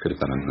man that could have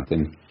done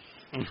anything.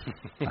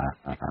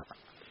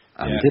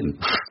 And he didn't.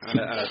 And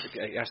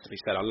it has to be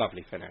said, a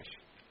lovely finish.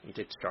 He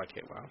did strike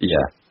it well. Yeah.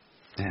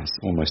 Yes,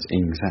 almost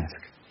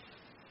Ings-esque.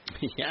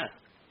 Yeah.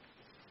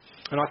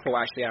 And I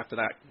thought actually after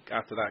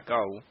that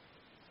goal,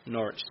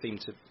 Norwich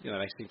seemed to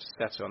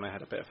settle and they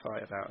had a bit of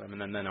fight about them,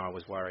 and then I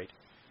was worried.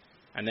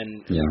 And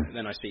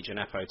then I see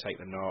Djenepo take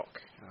the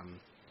knock.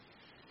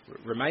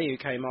 Romeu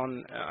came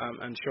on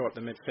and shore up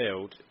the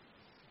midfield.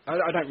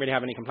 I don't really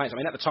have any complaints. I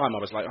mean, at the time I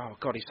was like, oh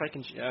God, he's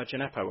taking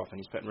Djenepo off and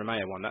he's putting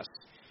Romeu on. That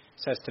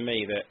says to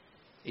me that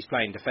he's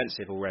playing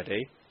defensive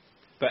already.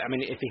 But I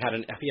mean, if he had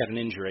an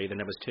injury, then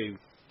there was two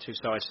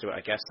sides to it, I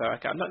guess. So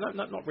I'm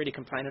not really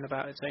complaining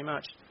about it too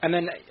much. And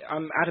then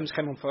Adams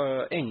came on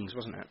for Ings,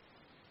 wasn't it?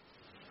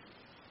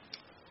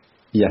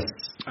 Yes.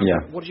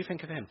 What did you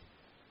think of him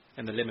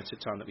in the limited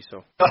time that we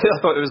saw? I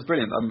thought it was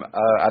brilliant.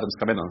 Adams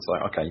come in and it's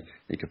like, okay,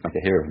 he could make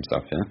a hero of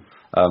himself. Yeah.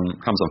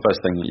 Comes on,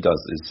 first thing that he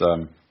does is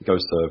he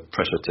goes to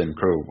pressure Tim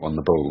Krul on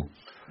the ball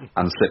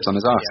and slips on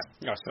his arse.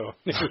 Yeah, I saw.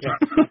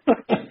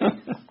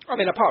 I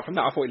mean, apart from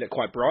that, I thought he looked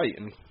quite bright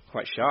and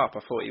quite sharp. I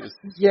thought he was.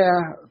 Yeah,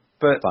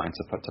 but starting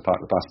to park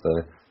the bus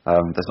there,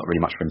 there's not really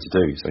much for him to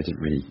do, so he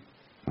didn't really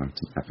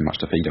have much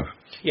to feed off.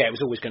 Yeah, it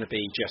was always going to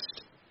be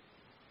just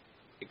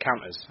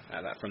counters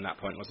from that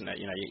point, wasn't it?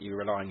 You know, you were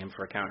relying on him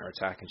for a counter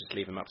attack and just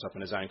leave him up top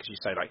on his own, because you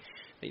say, like,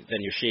 then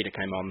Yoshida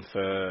came on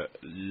for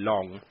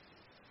long,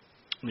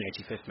 in the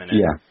 85th minute,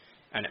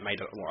 and it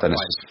made a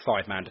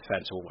 5-man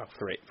defence, or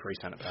three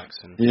centre backs.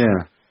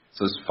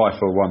 So it's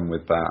 5-4-1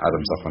 with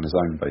Adams up on his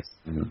own base.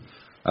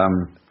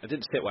 It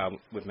didn't sit well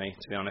with me,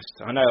 to be honest.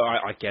 I know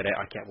I get it.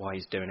 I get why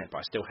he's doing it, but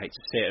I still hate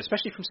to see it,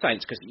 especially from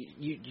Saints, because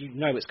you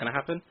know it's going to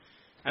happen.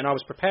 And I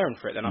was preparing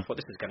for it. Then I thought,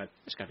 it's going to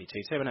be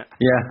 2-2, isn't it?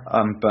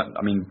 Yeah, but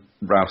I mean,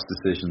 Ralph's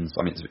decisions.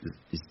 I mean,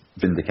 he's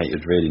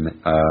vindicated really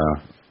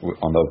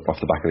off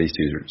the back of these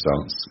two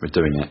results. We're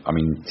doing it. I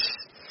mean,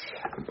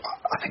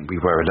 I think we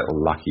were a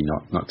little lucky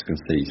not to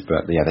concede,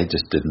 but yeah, they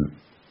just didn't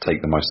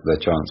take the most of their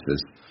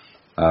chances.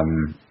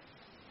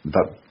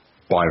 That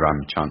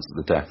Bayram chance at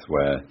the death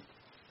where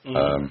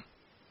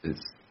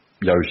it's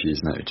Yoshi,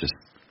 isn't it? It just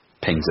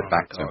pings it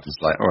back to him.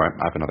 It's like, all right,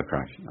 have another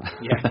crack.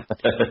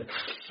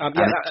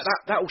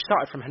 That all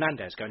started from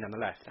Hernandez going down the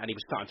left, and he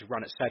was starting to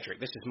run at Cedric.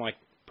 This is my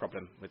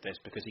problem with this,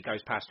 because he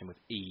goes past him with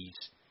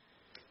ease.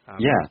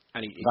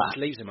 And he just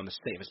leaves him on the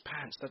seat of his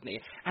pants, doesn't he?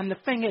 And the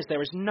thing is,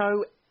 there is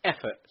no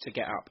effort to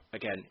get up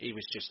again. He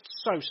was just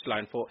so slow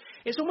and thought.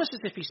 It's almost as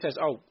if he says,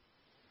 oh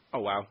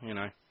well, you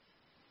know,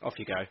 off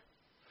you go.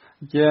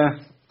 Yeah,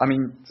 I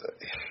mean,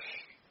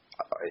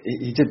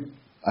 he did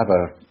have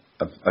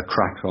a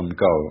crack on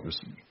goal. It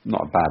was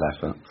not a bad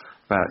effort,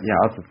 but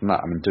yeah, other than that,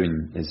 I mean,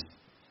 doing his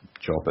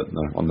job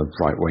on the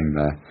right wing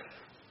there,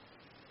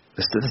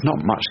 there's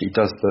not much he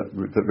does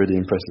that really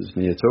impresses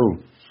me at all.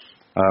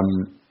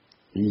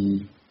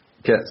 He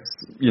gets,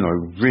 you know,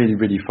 really,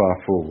 really far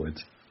forward,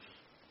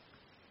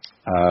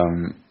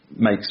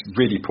 makes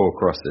really poor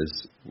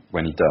crosses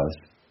when he does,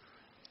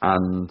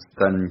 and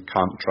then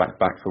can't track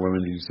back for when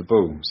we lose the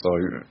ball. So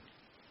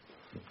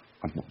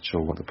I'm not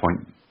sure what the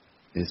point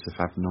is of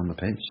having on the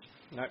pitch.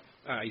 No,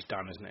 he's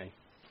done, isn't he?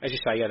 As you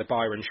say, the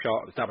Byron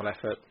shot, the double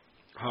effort,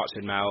 hearts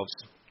in mouths.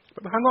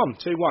 But hang on,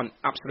 2-1,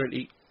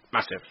 absolutely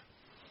massive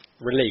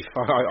relief.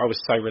 I was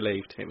so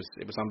relieved. It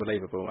was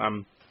unbelievable. I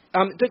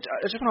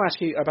just want to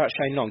ask you about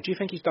Shane Long. Do you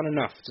think he's done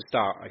enough to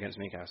start against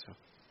Newcastle?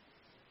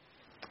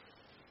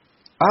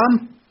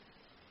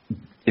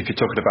 If you're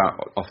talking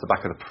about off the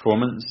back of the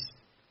performance,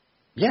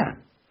 yeah,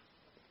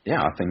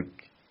 I think.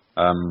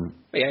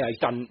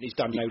 He's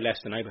done no less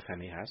than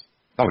Obafemi has.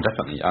 Oh,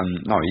 definitely.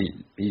 No,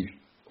 he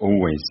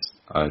always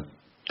does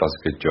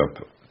a good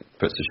job.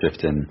 Puts a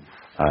shift in,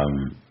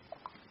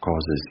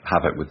 causes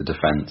havoc with the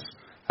defence,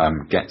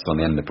 gets on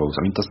the end of the balls.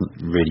 I mean,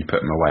 doesn't really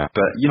put him away.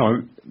 But you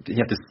know, he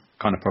had this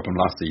kind of problem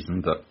last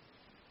season that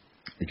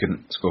he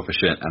couldn't score for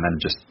shit, and then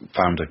just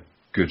found a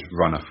good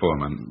run of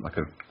form and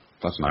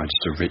just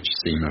a rich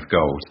seam of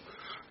gold,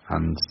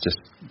 and just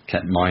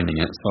kept mining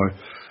it. So.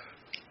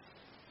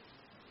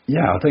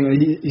 Yeah, I think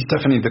he's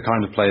definitely the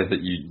kind of player that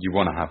you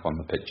want to have on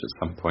the pitch at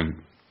some point.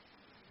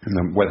 And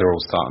then whether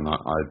he'll start or not,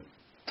 I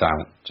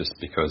doubt, just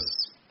because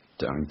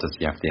does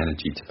he have the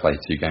energy to play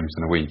 2 games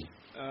in a week?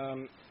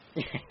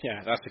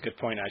 Yeah, that's a good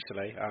point,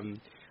 actually.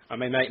 I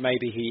mean,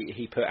 maybe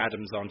he put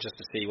Adams on just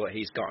to see what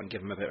he's got and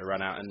give him a bit of a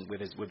run out, and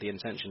with the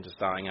intention to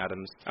starting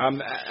Adams.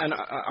 And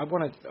I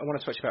want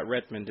to talk about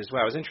Redmond as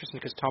well. It was interesting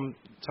because Tom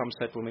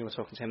said when we were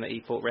talking to him that he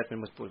thought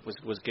Redmond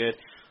was good.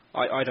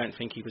 I don't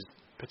think he was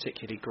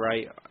particularly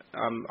great,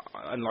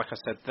 and like I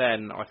said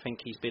then, I think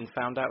he's been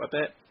found out a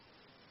bit.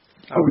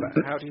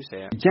 How do you see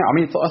it? Yeah, I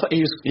mean, I thought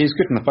he was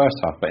good in the first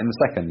half, but in the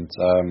second,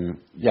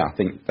 I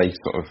think they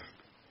sort of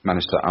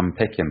managed to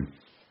unpick him,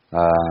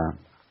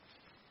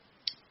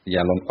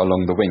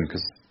 along the wing,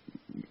 because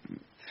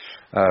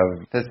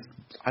there's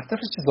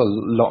just a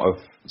lot of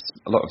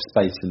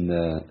space in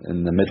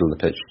the middle of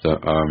the pitch that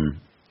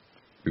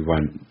we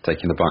weren't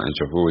taking advantage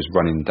of. We're always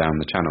running down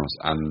the channels,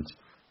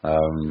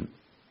 and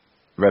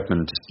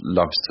Redmond just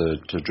loves to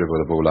dribble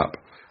the ball up,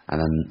 and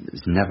then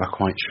is never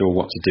quite sure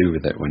what to do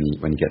with it when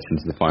he gets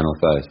into the final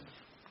third.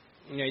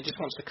 Yeah, he just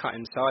wants to cut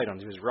inside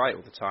onto his right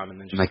all the time, and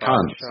then just they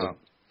can't. So,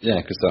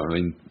 yeah, because I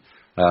mean,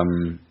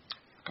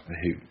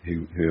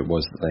 who it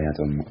was that they had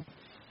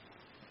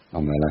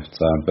on their left,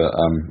 but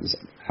is it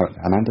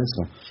Hernandez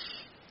or?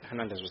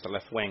 Hernandez was the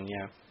left wing,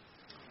 yeah.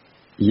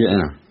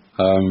 Yeah,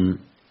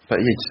 but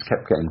he just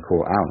kept getting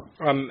caught out.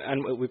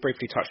 And we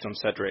briefly touched on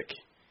Cedric,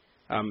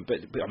 but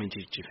I mean, do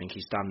you think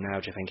he's done now?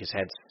 Do you think his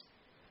head's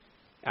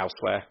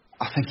elsewhere?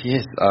 I think he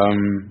is.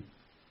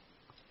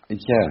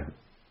 Yeah,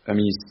 I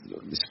mean,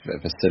 it's a bit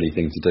of a silly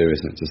thing to do,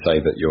 isn't it, to say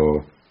that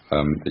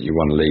that you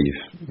want to leave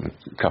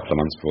a couple of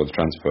months before the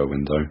transfer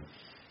window.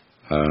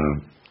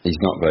 He's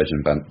not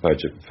Virgin Van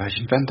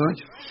Dijk.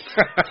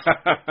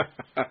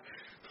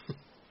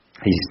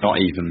 He's not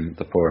even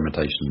the poor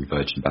imitation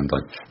Virgin Van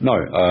Dijk.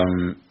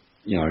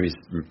 No, he's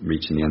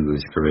reaching the end of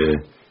his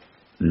career.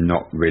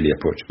 Not really a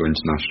Portugal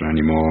international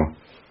anymore.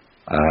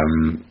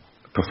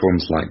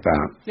 Performs like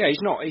that. Yeah,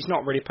 he's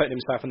not really putting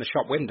himself in the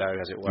shop window,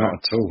 as it were. Not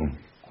at all.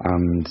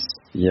 And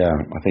yeah,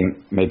 I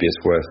think maybe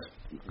it's worth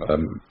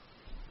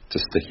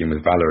just sticking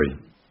with Valery,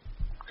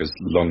 because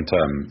long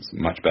term it's a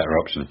much better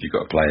option if you've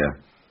got a player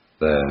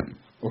there.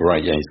 All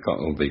right, yeah, he's got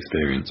all the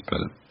experience, but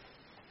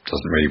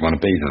doesn't really want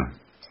to be there.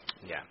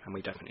 Yeah, and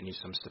we definitely need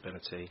some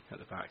stability at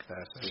the back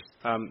there.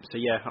 So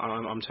yeah,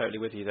 I'm totally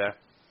with you there.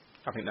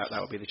 I think that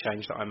would be the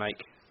change that I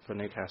make for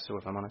Newcastle,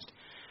 if I'm honest.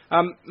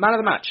 Man of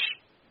the match,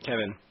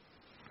 Kevin.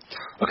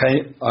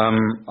 Okay,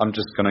 I'm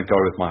just going to go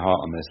with my heart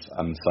on this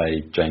and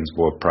say James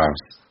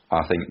Ward-Prowse.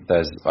 I think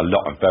there's a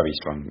lot of very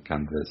strong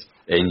candidates.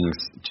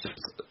 Ings, just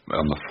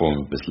on the form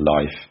of his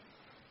life.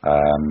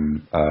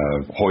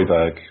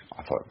 Højbjerg,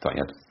 I thought he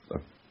had a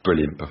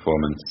brilliant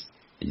performance.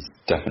 He's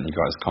definitely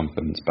got his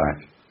confidence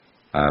back.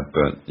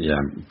 But yeah,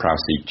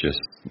 Prowse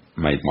just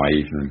made my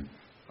evening.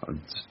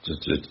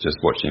 Just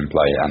watching him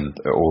play and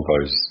all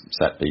those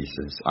set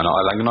pieces. And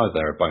I know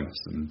they're a bonus,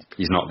 and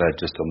he's not there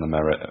just on the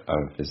merit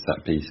of his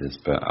set pieces.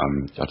 But I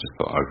just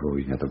thought overall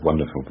he had a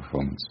wonderful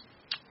performance.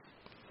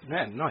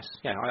 Yeah, nice.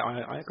 Yeah,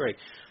 I agree.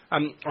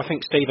 I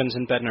think Stevens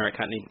and Bednarek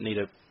need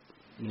a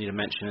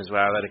mention as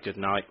well. They had a good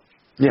night.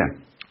 Yeah.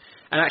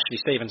 And actually,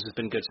 Stevens has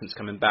been good since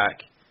coming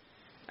back.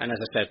 And as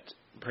I said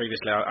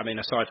previously, I mean,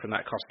 aside from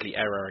that costly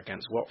error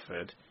against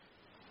Watford,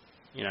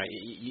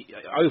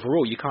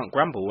 overall you can't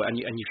grumble, and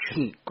you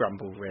shouldn't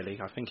grumble really.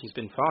 I think he's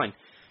been fine.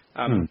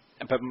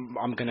 But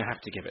I'm going to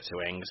have to give it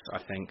to Ings, I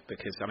think,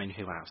 because I mean,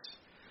 who else?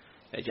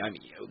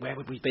 Where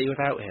would we be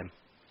without him?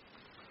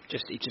 He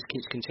just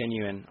keeps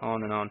continuing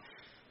on and on.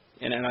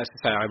 And as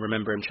I say, I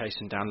remember him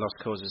chasing down lost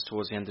causes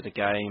towards the end of the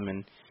game,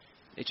 and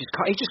he just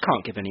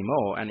can't give any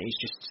more. And he's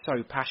just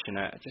so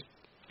passionate.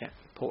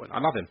 Important. I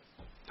love him.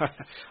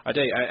 I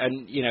do.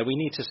 And we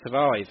need to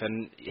survive,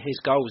 and his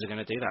goals are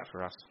going to do that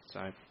for us.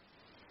 So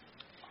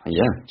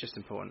yeah, just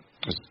important.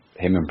 Just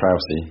him and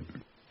Prowse.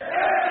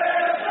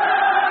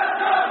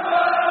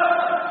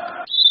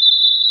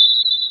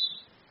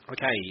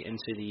 Okay,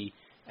 into the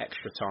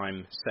extra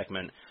time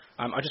segment.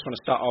 I just want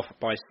to start off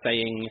by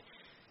saying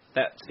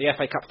that the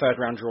FA Cup third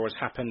round draw has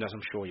happened, as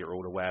I'm sure you're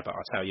all aware, but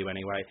I'll tell you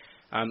anyway.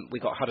 We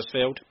got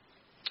Huddersfield,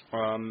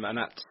 and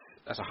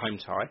that's a home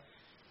tie,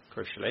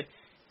 crucially.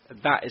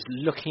 That is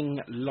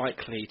looking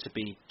likely to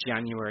be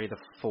January the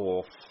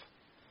 4th.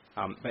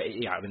 But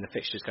yeah, I mean the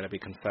fixture's going to be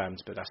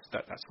confirmed, but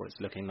that's what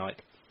it's looking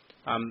like.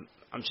 I'm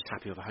just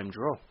happy with a home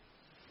draw,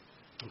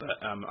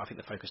 but I think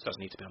the focus does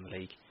need to be on the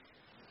league.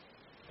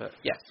 But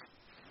yes,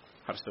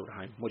 Huddersfield at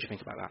home. What do you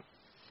think about that?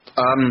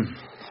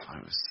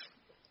 It was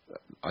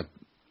a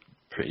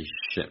pretty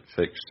shit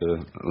fixture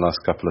the last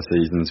couple of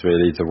seasons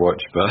really to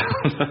watch, but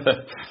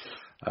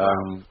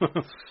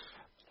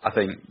I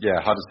think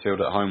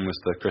Huddersfield at home was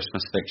the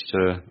Christmas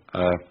fixture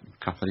a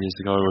couple of years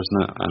ago,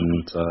 wasn't it?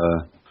 And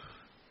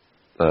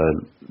the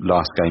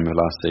last game of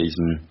last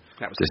season,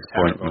 that was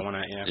disappointment. Terrible,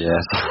 wasn't it?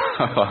 Yes,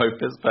 I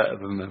hope it's better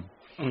than them.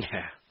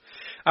 Yeah.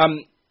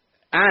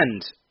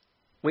 And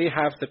we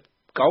have the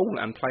goal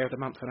and player of the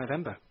month for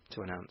November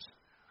to announce.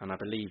 And I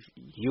believe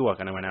you are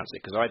going to announce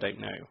it because I don't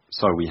know.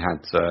 So we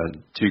had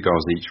 2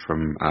 goals each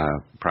from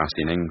Prowse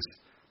and Ings.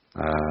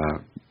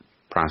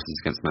 Prowse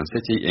against Man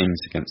City,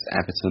 Ings against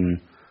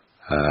Everton,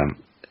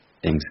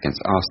 Ings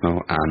against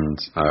Arsenal, and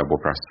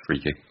Ward-Prowse free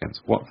kick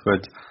against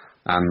Watford.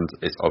 And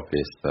it's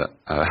obvious that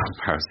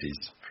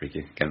Prowse's free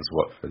kick against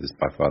Watford is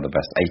by far the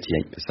best,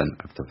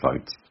 88% of the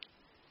vote.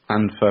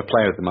 And for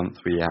Player of the Month,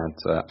 we had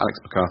Alex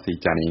McCarthy,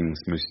 Danny Ings,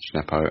 Moussa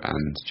Djenepo,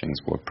 and James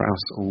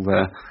Ward-Prowse all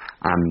there.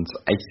 And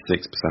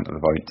 86% of the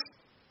vote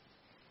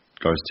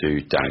goes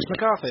to Danny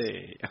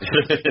McCarthy.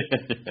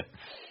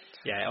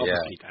 Yeah,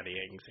 obviously Danny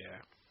Ings, yeah.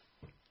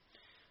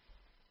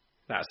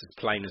 That's as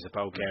plain as a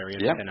Bulgarian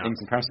pin-up. Ings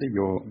and Prowse,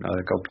 your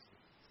goal.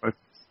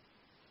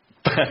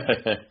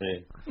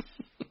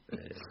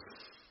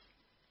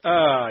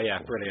 Yeah,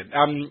 brilliant.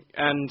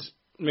 And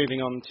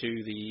moving on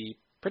to the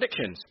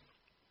predictions.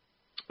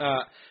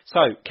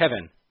 So,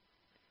 Kevin,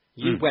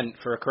 You went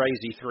for a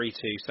crazy 3-2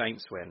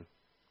 Saints win.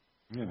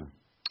 Yeah.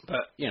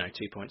 But,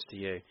 2 points to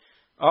you.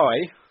 Have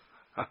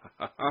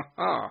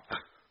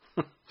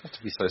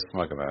to be so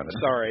smug about it.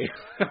 Sorry.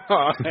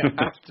 I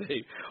have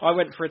to. I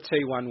went for a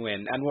 2-1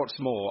 win. And what's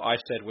more, I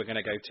said we're going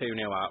to go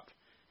 2-0 up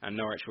and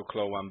Norwich will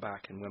claw one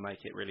back and we'll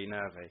make it really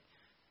nervy.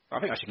 I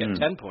think I should get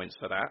 10 points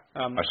for that.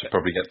 I should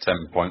probably get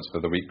 10 points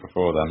for the week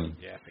before then.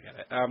 Yeah, forget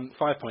it.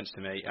 5 points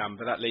to me,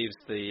 but that leaves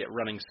the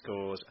running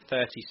scores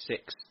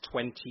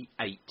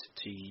 36-28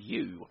 to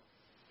you.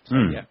 So,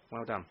 yeah,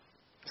 well done.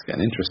 It's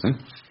getting interesting.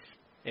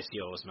 It's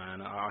yours,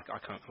 man. I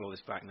can't claw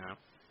this back now.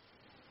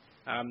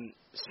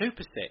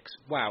 Super 6.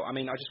 Wow. I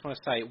mean, I just want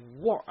to say,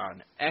 what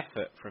an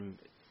effort from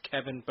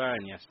Kevin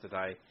Byrne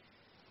yesterday.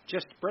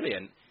 Just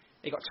brilliant.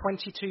 He got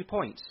 22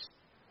 points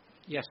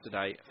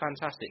yesterday.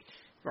 Fantastic.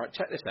 Right,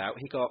 check this out.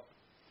 He got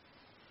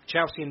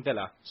Chelsea and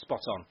Villa, spot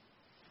on.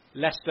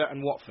 Leicester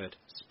and Watford,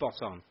 spot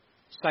on.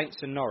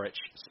 Saints and Norwich,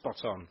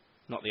 spot on.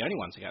 Not the only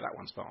one to get that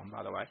one spot on,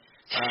 by the way.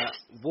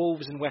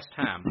 Wolves and West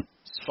Ham,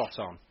 spot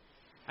on.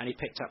 And he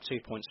picked up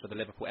 2 points for the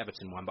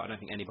Liverpool-Everton one, but I don't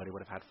think anybody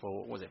would have had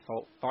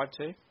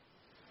 5-2?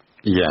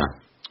 Yeah.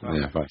 Well,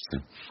 yeah, 5-2.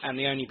 And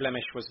the only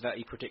blemish was that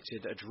he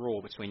predicted a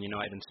draw between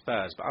United and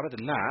Spurs. But other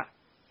than that,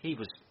 he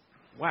was,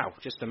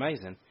 just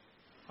amazing.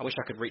 I wish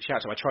I could reach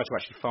out to him. I tried to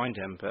actually find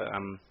him, but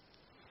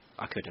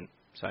I couldn't.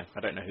 So I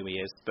don't know who he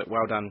is. But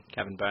well done,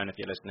 Kevin Byrne, if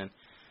you're listening.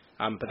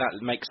 But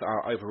that makes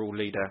our overall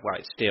leader,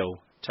 it's still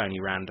Tony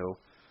Randall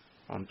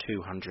on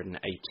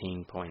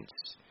 218 points.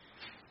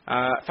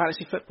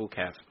 Fantasy football,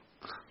 Kev.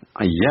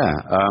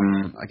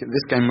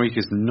 This game week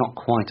is not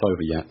quite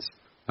over yet.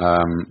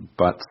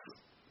 But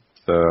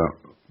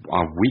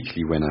our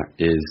weekly winner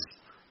is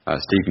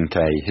Stephen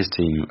Kay. His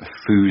team,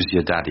 Foos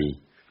Your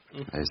Daddy,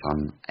 is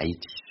on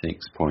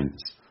 86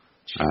 points.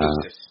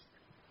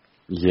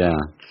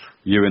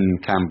 Ewan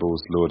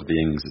Campbell's Lord of the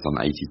Ings is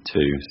on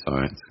 82, so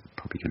it's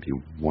probably going to be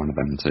one of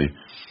them two.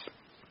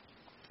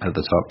 At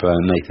the top,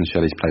 Nathan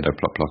Shelley's Play-Doh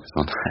Plop Block is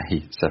on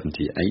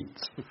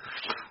 78.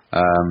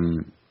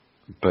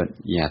 But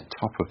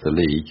top of the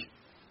league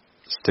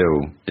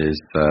still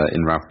is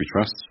in Ralph We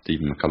Trust,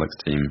 Stephen McCulloch's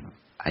team,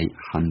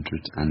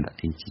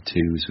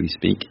 882 as we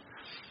speak.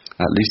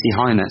 Lucy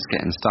Hynet's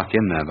getting stuck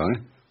in there though,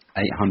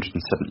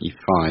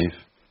 875.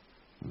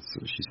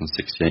 She's on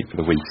 68 for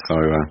the week, so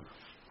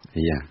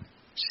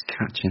she's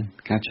catching.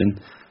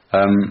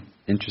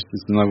 Interested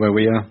to know where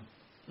we are?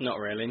 Not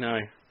really, no.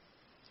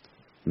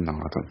 No,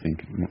 I don't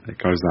think it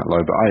goes that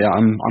low. But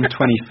I'm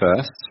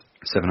 21st,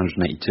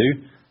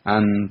 782,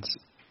 and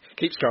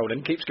keep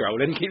scrolling.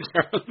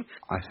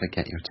 I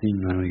forget your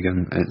team now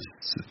again.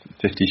 It's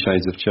 50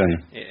 Shades of Che.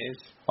 It is.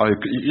 Oh,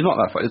 you're not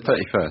that far. It's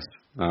 31st.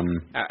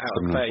 Out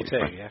of 32,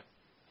 yeah.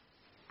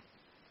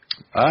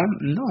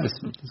 No, it's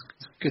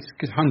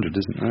good 100,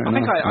 isn't it? I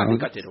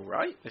think I did all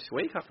right this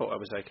week. I thought I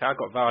was okay. I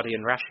got Vardy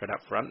and Rashford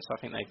up front, so I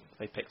think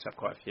they picked up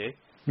quite a few.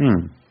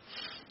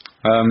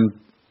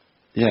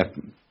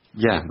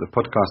 The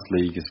podcast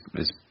league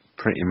is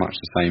pretty much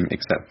the same,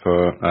 except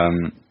for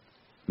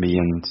me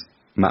and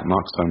Matt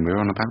Markstone. We're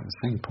on about the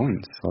same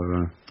points. So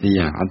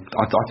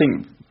I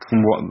think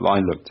from what I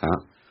looked at,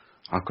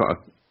 I've got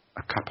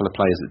a couple of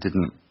players that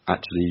didn't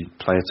actually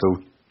play at all.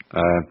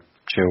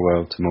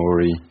 Chilwell,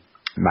 Tomori,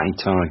 Matty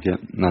Target,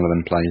 none of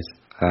them plays.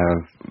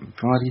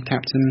 Vardy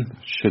captain,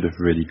 should have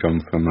really gone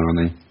for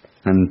Mane.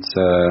 And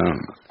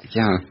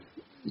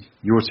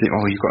your team,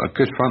 you've got a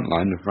good front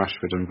line of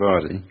Rashford and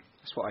Vardy.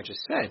 That's what I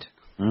just said.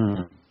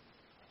 I'll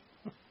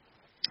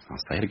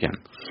say it again.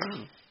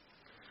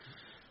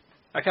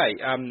 Okay,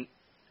 do you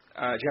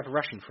have a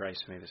Russian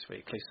phrase for me this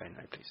week? Please say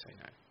no,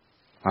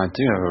 I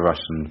do have a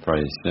Russian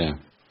phrase, yeah.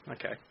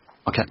 Okay,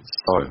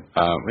 so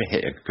we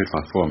hit a good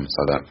one form,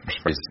 so that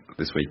phrase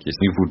this week is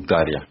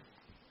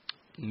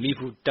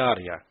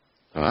Mivudaria.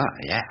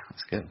 Yeah,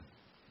 that's good.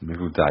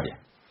 Mivudaria.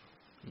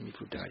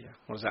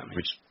 What does that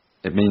mean?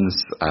 It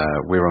means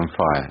we're on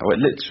fire. It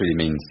literally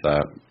means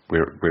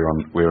we're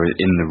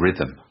in the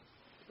rhythm.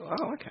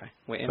 Oh, okay.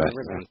 We're in the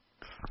rhythm.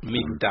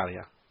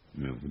 Mivudaria.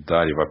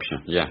 Mivudaria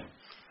option. Yeah.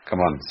 Come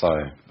on. So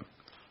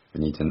we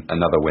need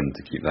another win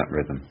to keep that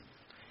rhythm.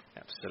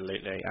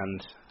 Absolutely,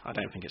 and I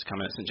don't think it's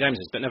coming at St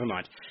James's, but never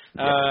mind.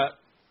 Yeah.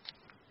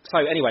 So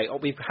anyway,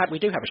 we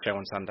do have a show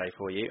on Sunday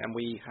for you, and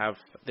we have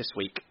this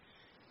week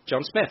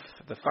John Smith,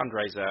 the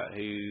fundraiser,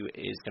 who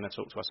is going to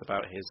talk to us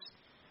about his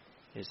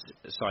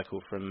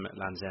cycle from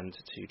Land's End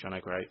to John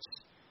O'Groats,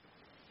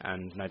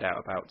 and no doubt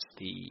about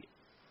the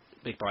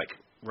big bike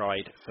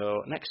ride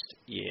for next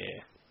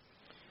year.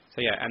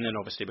 So and then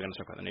obviously we're going to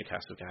talk about the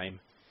Newcastle game.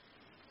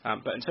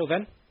 But until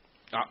then,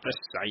 up the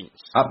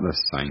Saints. Up the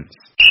Saints.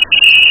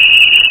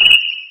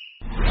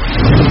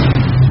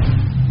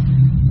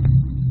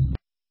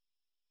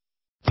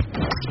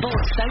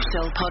 Sports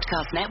Social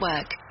Podcast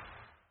Network.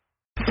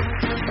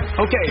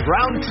 Okay,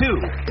 round 2.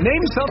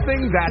 Name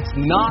something that's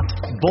not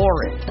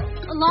boring.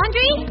 A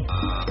laundry?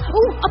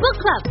 Ooh, a book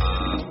club.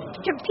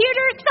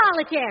 Computer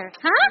solitaire,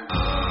 huh?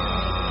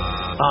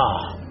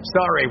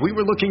 Sorry, we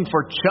were looking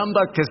for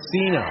Chumba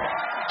Casino.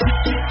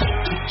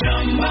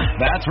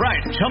 That's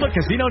right.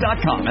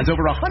 ChumbaCasino.com has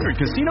over 100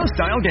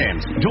 casino-style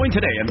games. Join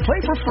today and play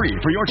for free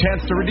for your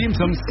chance to redeem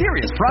some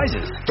serious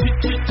prizes.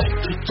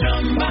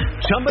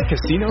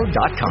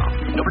 ChumbaCasino.com.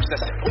 No purchase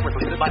necessary. Void where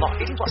prohibited by law.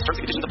 18+ terms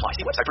and conditions apply.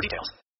 See website for details.